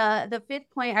 The 5th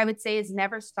point I would say is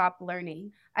never stop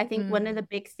learning. I think one of the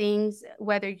big things,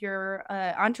 whether you're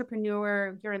an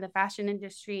entrepreneur, you're in the fashion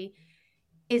industry,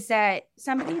 is that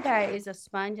somebody that is a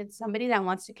sponge and somebody that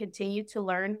wants to continue to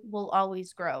learn will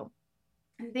always grow.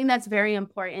 I think that's very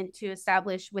important to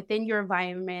establish within your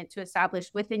environment, to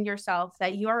establish within yourself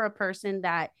that you are a person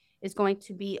that is going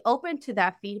to be open to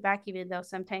that feedback, even though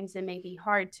sometimes it may be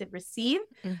hard to receive,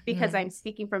 because I'm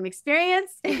speaking from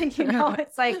experience. And,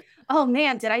 it's like, oh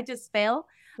man, did I just fail?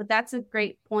 But that's a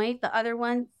great point. The other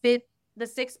one, the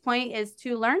 6th point is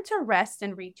to learn to rest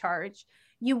and recharge.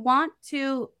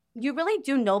 You really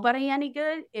do nobody any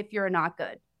good if you're not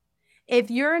good. If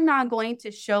you're not going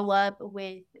to show up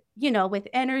with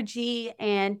energy,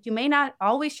 and you may not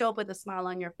always show up with a smile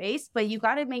on your face, but you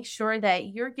got to make sure that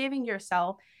you're giving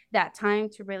yourself that time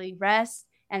to really rest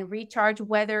and recharge,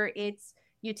 whether it's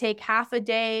you take half a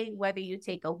day, whether you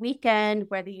take a weekend,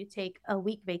 whether you take a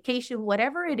week vacation,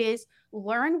 whatever it is,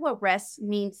 learn what rest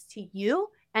means to you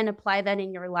and apply that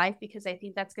in your life, because I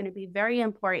think that's going to be very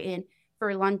important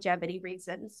for longevity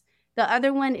reasons. The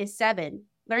other one is 7,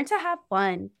 learn to have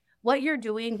fun. What you're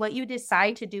doing, what you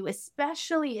decide to do,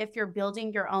 especially if you're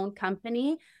building your own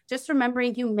company, just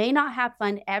remembering you may not have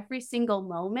fun every single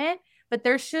moment, but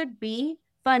there should be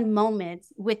fun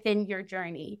moments within your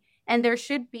journey. And there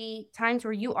should be times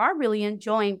where you are really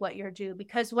enjoying what you're doing,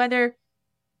 because whether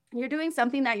you're doing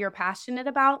something that you're passionate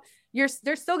about,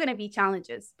 there's still going to be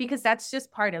challenges, because that's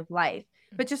just part of life.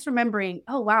 But just remembering,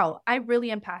 oh, wow, I really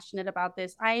am passionate about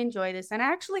this. I enjoy this, and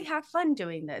I actually have fun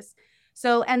doing this.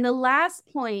 So, and the last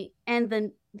point, and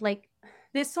then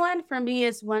This one for me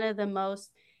is one of the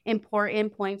most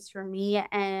important points for me.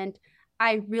 And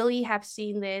I really have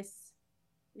seen this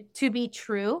to be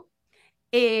true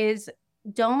is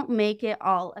don't make it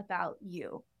all about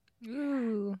you.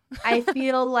 Ooh. I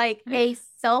feel like a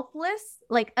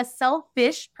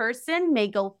selfish person may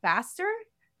go faster,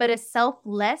 but a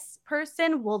selfless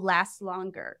person will last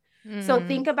longer. So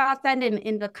think about that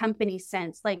in the company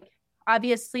sense. Like,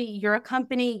 obviously, you're a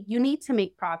company, you need to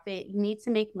make profit, you need to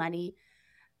make money,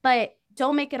 but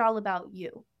don't make it all about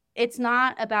you. It's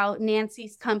not about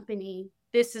Nancy's company.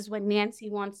 This is what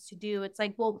Nancy wants to do. It's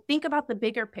like, well, think about the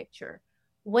bigger picture.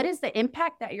 What is the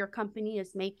impact that your company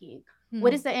is making?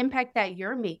 What is the impact that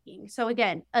you're making? So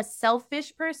again, a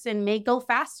selfish person may go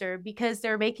faster because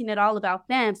they're making it all about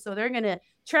them. So they're going to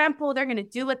they're going to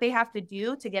do what they have to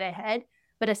do to get ahead.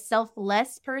 But a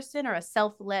selfless person or a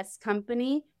selfless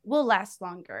company will last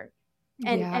longer.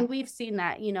 And we've seen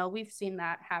that, we've seen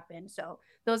that happen. So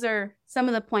those are some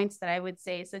of the points that I would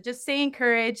say. So just stay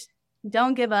encouraged,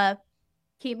 don't give up,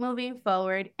 keep moving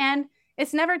forward. And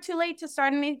it's never too late to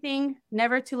start anything,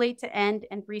 never too late to end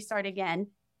and restart again.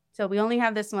 So we only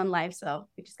have this one life, so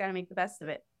we just got to make the best of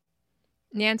it.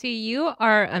 Nancy, you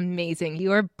are amazing.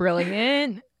 You are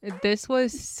brilliant. This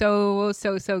was so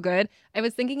good. I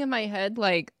was thinking in my head,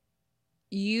 like,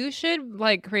 you should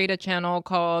create a channel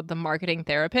called The Marketing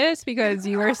Therapist because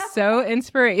you are so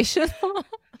inspirational.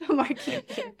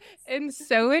 And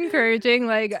so encouraging.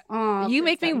 You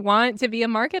make me want to be a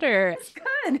marketer. It's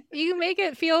good. You make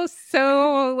it feel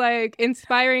so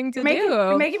inspiring to do.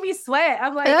 You're making me sweat.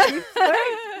 I'm like, are you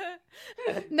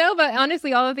sweating? No, but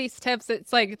honestly, all of these tips,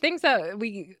 it's things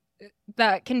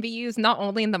that can be used not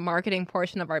only in the marketing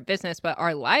portion of our business, but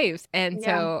our lives. And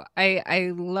so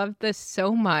I love this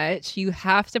so much. You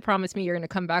have to promise me you're going to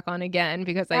come back on again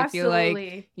because I feel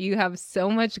like you have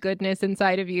so much goodness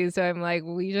inside of you. So I'm like,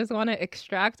 we just want to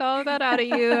extract all of that out of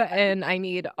you. And I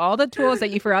need all the tools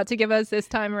that you forgot to give us this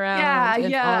time around.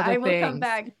 I will come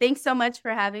back. Thanks so much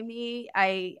for having me.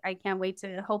 I can't wait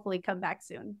to hopefully come back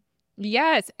soon.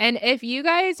 Yes. And if you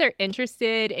guys are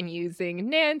interested in using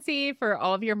Nancy for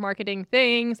all of your marketing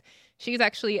things, she's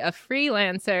actually a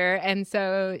freelancer. And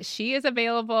so she is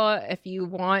available if you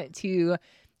want to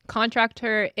contract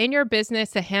her in your business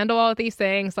to handle all of these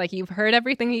things. Like, you've heard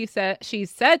everything she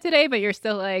said today, but you're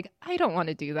still like, I don't want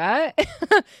to do that.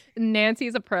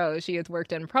 Nancy's a pro. She has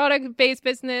worked in product-based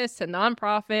business to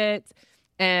nonprofits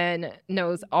and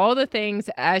knows all the things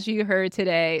as you heard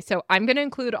today. So I'm going to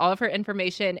include all of her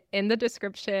information in the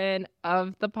description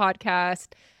of the podcast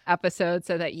episode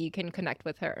so that you can connect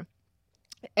with her.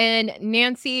 And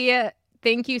Nancy,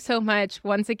 thank you so much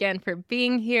once again for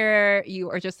being here.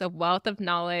 You are just a wealth of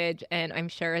knowledge, and I'm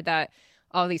sure that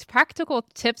all these practical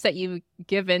tips that you've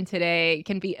given today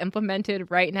can be implemented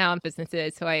right now in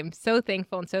businesses. So I'm so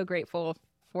thankful and so grateful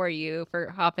for you for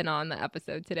hopping on the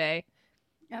episode today.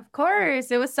 Of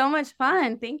course. It was so much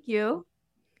fun. Thank you.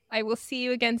 I will see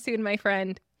you again soon, my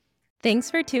friend. Thanks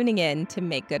for tuning in to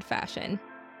Make Good Fashion.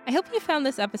 I hope you found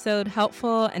this episode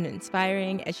helpful and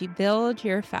inspiring as you build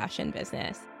your fashion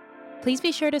business. Please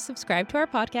be sure to subscribe to our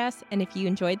podcast, and if you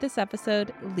enjoyed this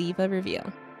episode, leave a review.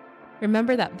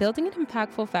 Remember that building an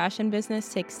impactful fashion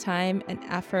business takes time and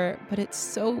effort, but it's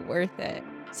so worth it.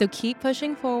 So keep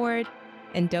pushing forward,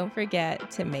 and don't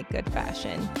forget to make good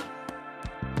fashion.